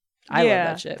 I love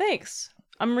that shit. Thanks.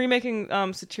 I'm remaking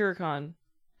Satyricon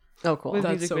Oh, cool. with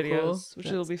That's music so videos, cool.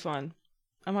 which will be fun.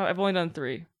 I've only done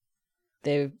 3.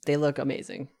 They look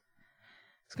amazing.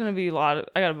 It's gonna be a lot of.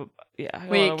 I got a lot of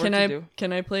Wait, work can to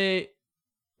do. I play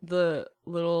the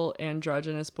little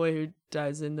androgynous boy who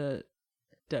dies in the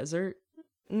desert?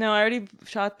 No, I already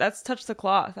shot. That's Touch the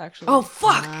Cloth, actually. Oh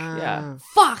fuck! Yeah.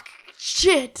 Fuck!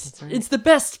 Shit! right. It's the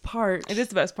best part. It is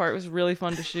the best part. It was really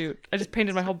fun to shoot. I just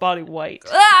painted my whole body white.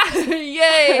 Ah!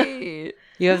 Yay!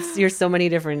 You're so many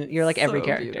different. You're like every So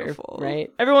character, beautiful. right?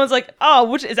 Everyone's like, "Oh,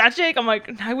 which is that Jake?" I'm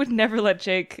like, I would never let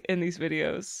Jake in these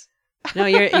videos. No,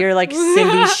 you're like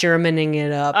Cindy Shermaning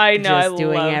it up. I know. just I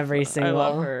doing love, every single. I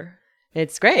love her.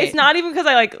 It's great. It's not even because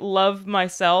I like love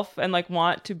myself and like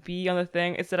want to be on the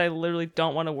thing. It's that I literally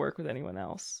don't want to work with anyone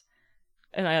else,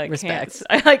 and I like Respect.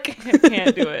 can't. I like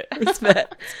can't do it.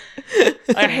 Respect.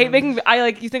 I hate making. I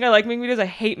like. You think I like making videos? I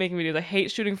hate making videos. I hate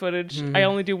shooting footage. I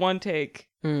only do one take.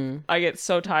 I get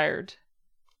so tired.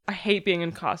 I hate being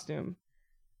in costume.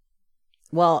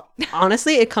 Well,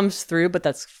 honestly, it comes through, but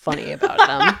that's funny about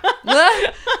them.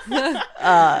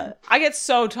 I get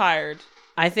so tired.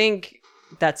 I think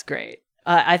that's great.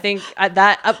 I think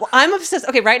that I'm obsessed.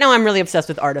 Okay, right now I'm really obsessed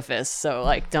with artifice. So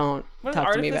like, don't What does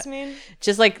talk to me artifice about. mean?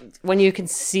 Just like when you can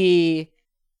see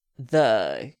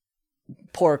the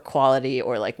poor quality,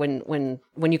 or like when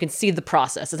you can see the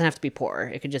process. It doesn't have to be poor.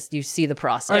 It could just you see the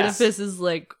process. Artifice is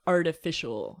like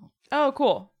artificial. Oh,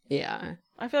 cool. Yeah.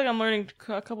 I feel like I'm learning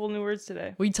a couple new words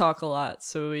today. We talk a lot,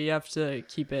 so we have to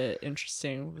keep it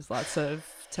interesting with lots of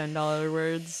 $10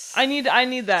 words. I need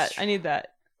that.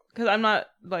 Because I'm not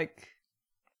like.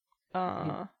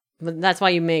 But that's why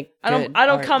you make. I don't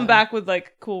art, come though. back with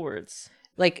like cool words.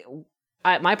 Like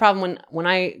my problem when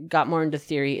I got more into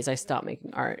theory is I stopped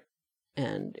making art.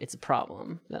 and it's a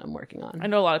problem that I'm working on. I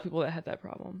know a lot of people that had that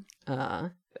problem. Uh,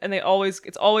 And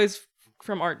it's always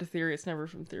from art to theory. It's never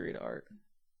from theory to art,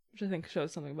 which I think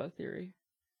shows something about theory.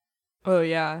 Oh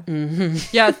yeah.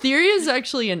 mhm. Yeah, theory is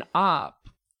actually an op.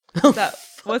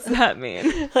 What's that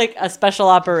mean? Like a special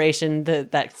operation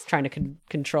that's trying to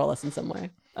control us in some way.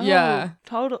 Yeah.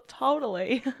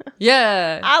 Totally.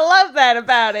 Yeah. I love that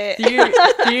about it.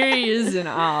 Theory is an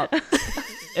op.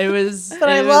 It was But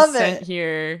I was love sent it.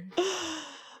 here.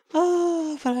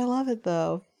 Oh, but I love it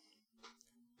though.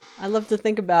 I love to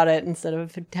think about it instead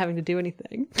of having to do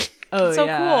anything. Oh It's so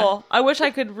yeah. cool. I wish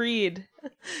I could read.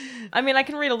 I mean, I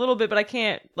can read a little bit, but I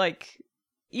can't, like,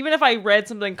 even if I read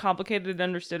something complicated and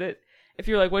understood it, if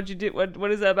you're like, what'd you do?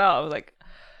 What is that about? I was like,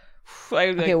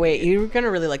 Okay, wait. You're going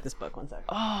to really like this book. One second.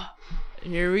 Oh,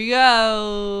 Here we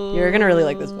go. You're going to really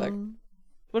like this book.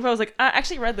 what if I was like, I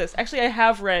actually read this. Actually, I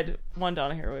have read one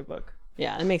Donna Haraway book.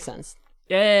 Yeah, it makes sense.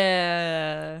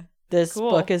 Yeah. This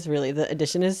Cool. book is really, the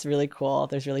edition is really cool.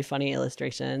 There's really funny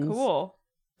illustrations. Cool.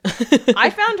 I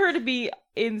found her to be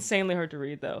insanely hard to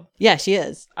read, though. Yeah, she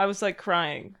is. I was like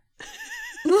crying.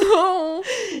 No.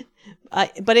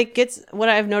 But it gets, what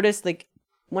I've noticed, like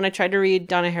when I tried to read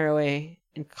Donna Haraway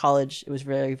in college, it was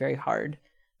very, very hard.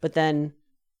 But then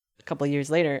a couple of years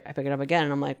later, I pick it up again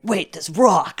and I'm like, wait, this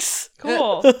rocks.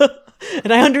 Cool.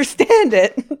 And I understand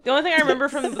it. The only thing I remember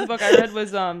from the book I read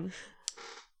was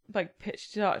like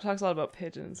she talks a lot about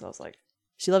pigeons. I was like,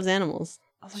 She loves animals.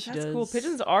 that's She cool. does.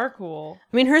 Pigeons are cool.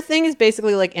 I mean, her thing is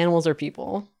basically like animals are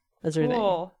people. That's her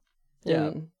Cool. thing. Yeah.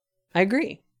 And I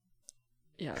agree.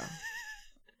 Yeah.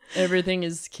 Everything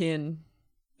is kin.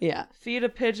 Yeah. Feed a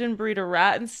pigeon, breed a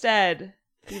rat instead.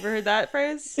 You ever heard that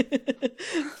phrase?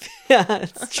 Yeah,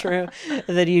 it's true.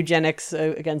 That eugenics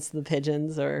against the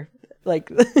pigeons or like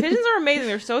Pigeons are amazing.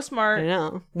 They're so I smart.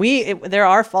 know. They're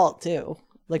our fault too.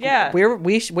 Like Yeah. we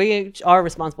are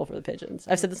responsible for the pigeons.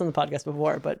 I've said this on the podcast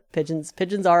before, but pigeons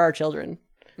are our children.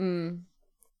 Mm.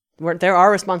 They're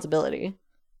our responsibility.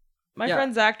 My Yeah.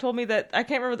 friend Zach told me that, I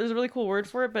can't remember, there's a really cool word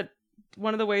for it, but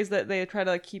one of the ways that they try to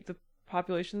like keep the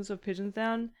populations of pigeons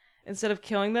down, instead of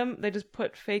killing them, they just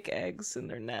put fake eggs in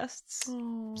their nests.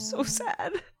 So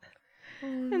sad.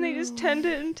 And they just tend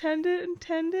it and tend it and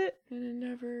tend it, And it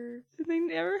never. and they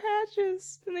never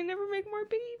hatches, and they never make more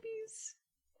babies.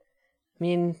 I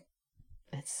mean,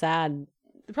 it's sad.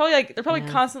 They're probably Yeah.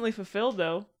 constantly fulfilled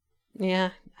though.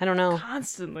 Yeah, I don't know.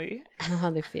 Constantly. I don't know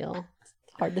how they feel. It's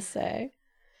hard to say.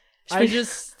 I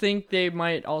just think they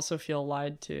might also feel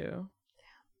lied to.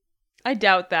 I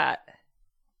doubt that.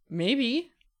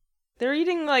 Maybe. They're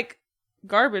eating like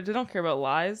garbage. They don't care about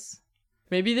lies.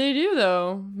 Maybe they do,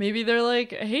 though. Maybe they're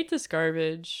like, I hate this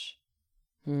garbage.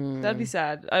 That'd be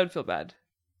sad. I would feel bad.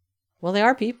 Well, they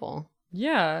are people,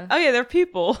 Yeah. Oh yeah, they're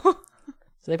people. so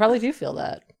they probably do feel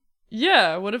that.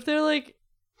 Yeah. What if they're like,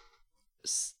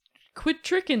 quit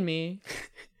tricking me?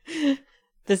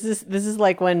 This is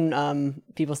like when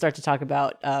people start to talk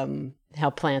about how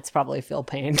plants probably feel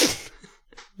pain.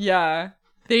 Yeah.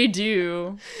 They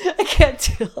do. I can't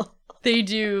tell. They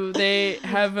do. They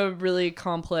have a really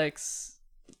complex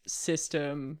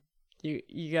system. You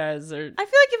guys are. I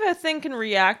feel like if a thing can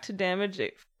react to damage,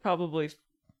 it probably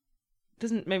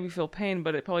doesn't maybe feel pain,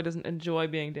 but it probably doesn't enjoy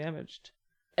being damaged.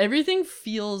 Everything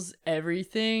feels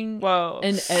everything. Whoa.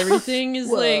 And everything is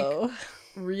like Whoa.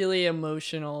 really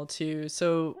emotional too.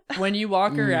 So when you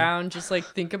walk around, just like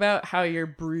think about how you're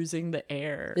bruising the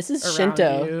air. This is around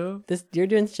Shinto. you. You're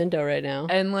doing Shinto right now.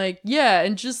 And like, yeah,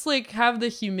 and just like have the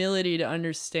humility to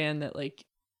understand that like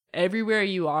everywhere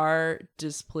you are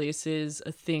displaces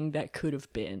a thing that could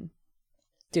have been.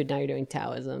 Dude, now you're doing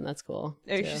Taoism. That's cool.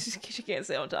 Oh, too. she can't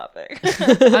stay on topic.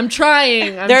 I'm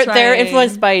trying. They're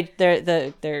influenced by they're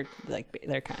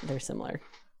similar.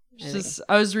 It's just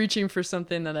I was reaching for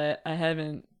something that I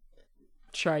haven't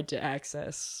tried to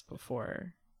access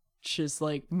before. Just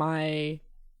like my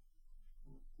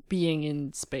being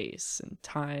in space and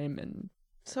time and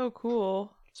So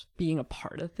cool. just being a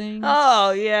part of things.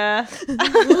 Oh yeah.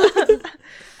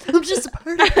 I'm just a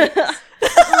part of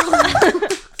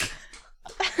it.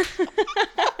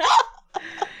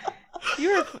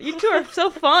 You two are so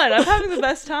fun. I'm having the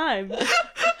best time.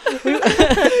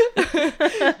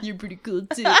 You're pretty cool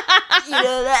too. You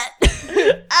know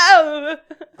that? Ow!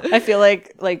 I feel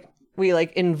like we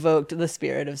like invoked the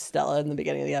spirit of Stella in the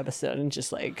beginning of the episode and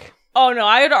just like Oh no,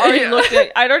 I'd already looked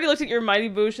at your Mighty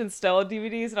Boosh and Stella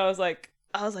DVDs, and I was like,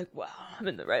 wow, I'm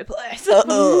in the right place.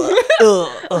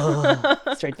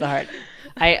 straight to the heart.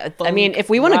 I mean, if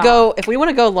we want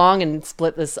to go long and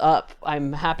split this up,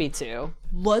 I'm happy to.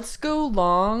 Let's go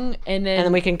long and And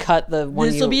then we can cut the one.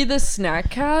 this will be the snack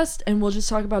cast, and we'll just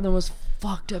talk about the most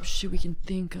fucked up shit we can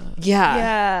think of. Yeah.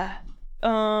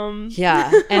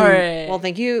 Yeah. And All right. well,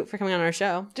 thank you for coming on our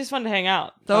show. Just fun to hang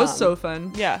out. That was so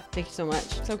fun. Yeah. Thank you so much.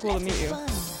 So cool to meet you.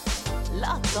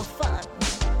 Lots of fun.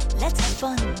 Let's have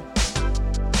fun.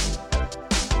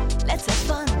 Let's have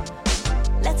fun.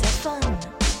 Let's have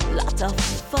fun. Lots of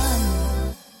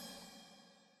fun.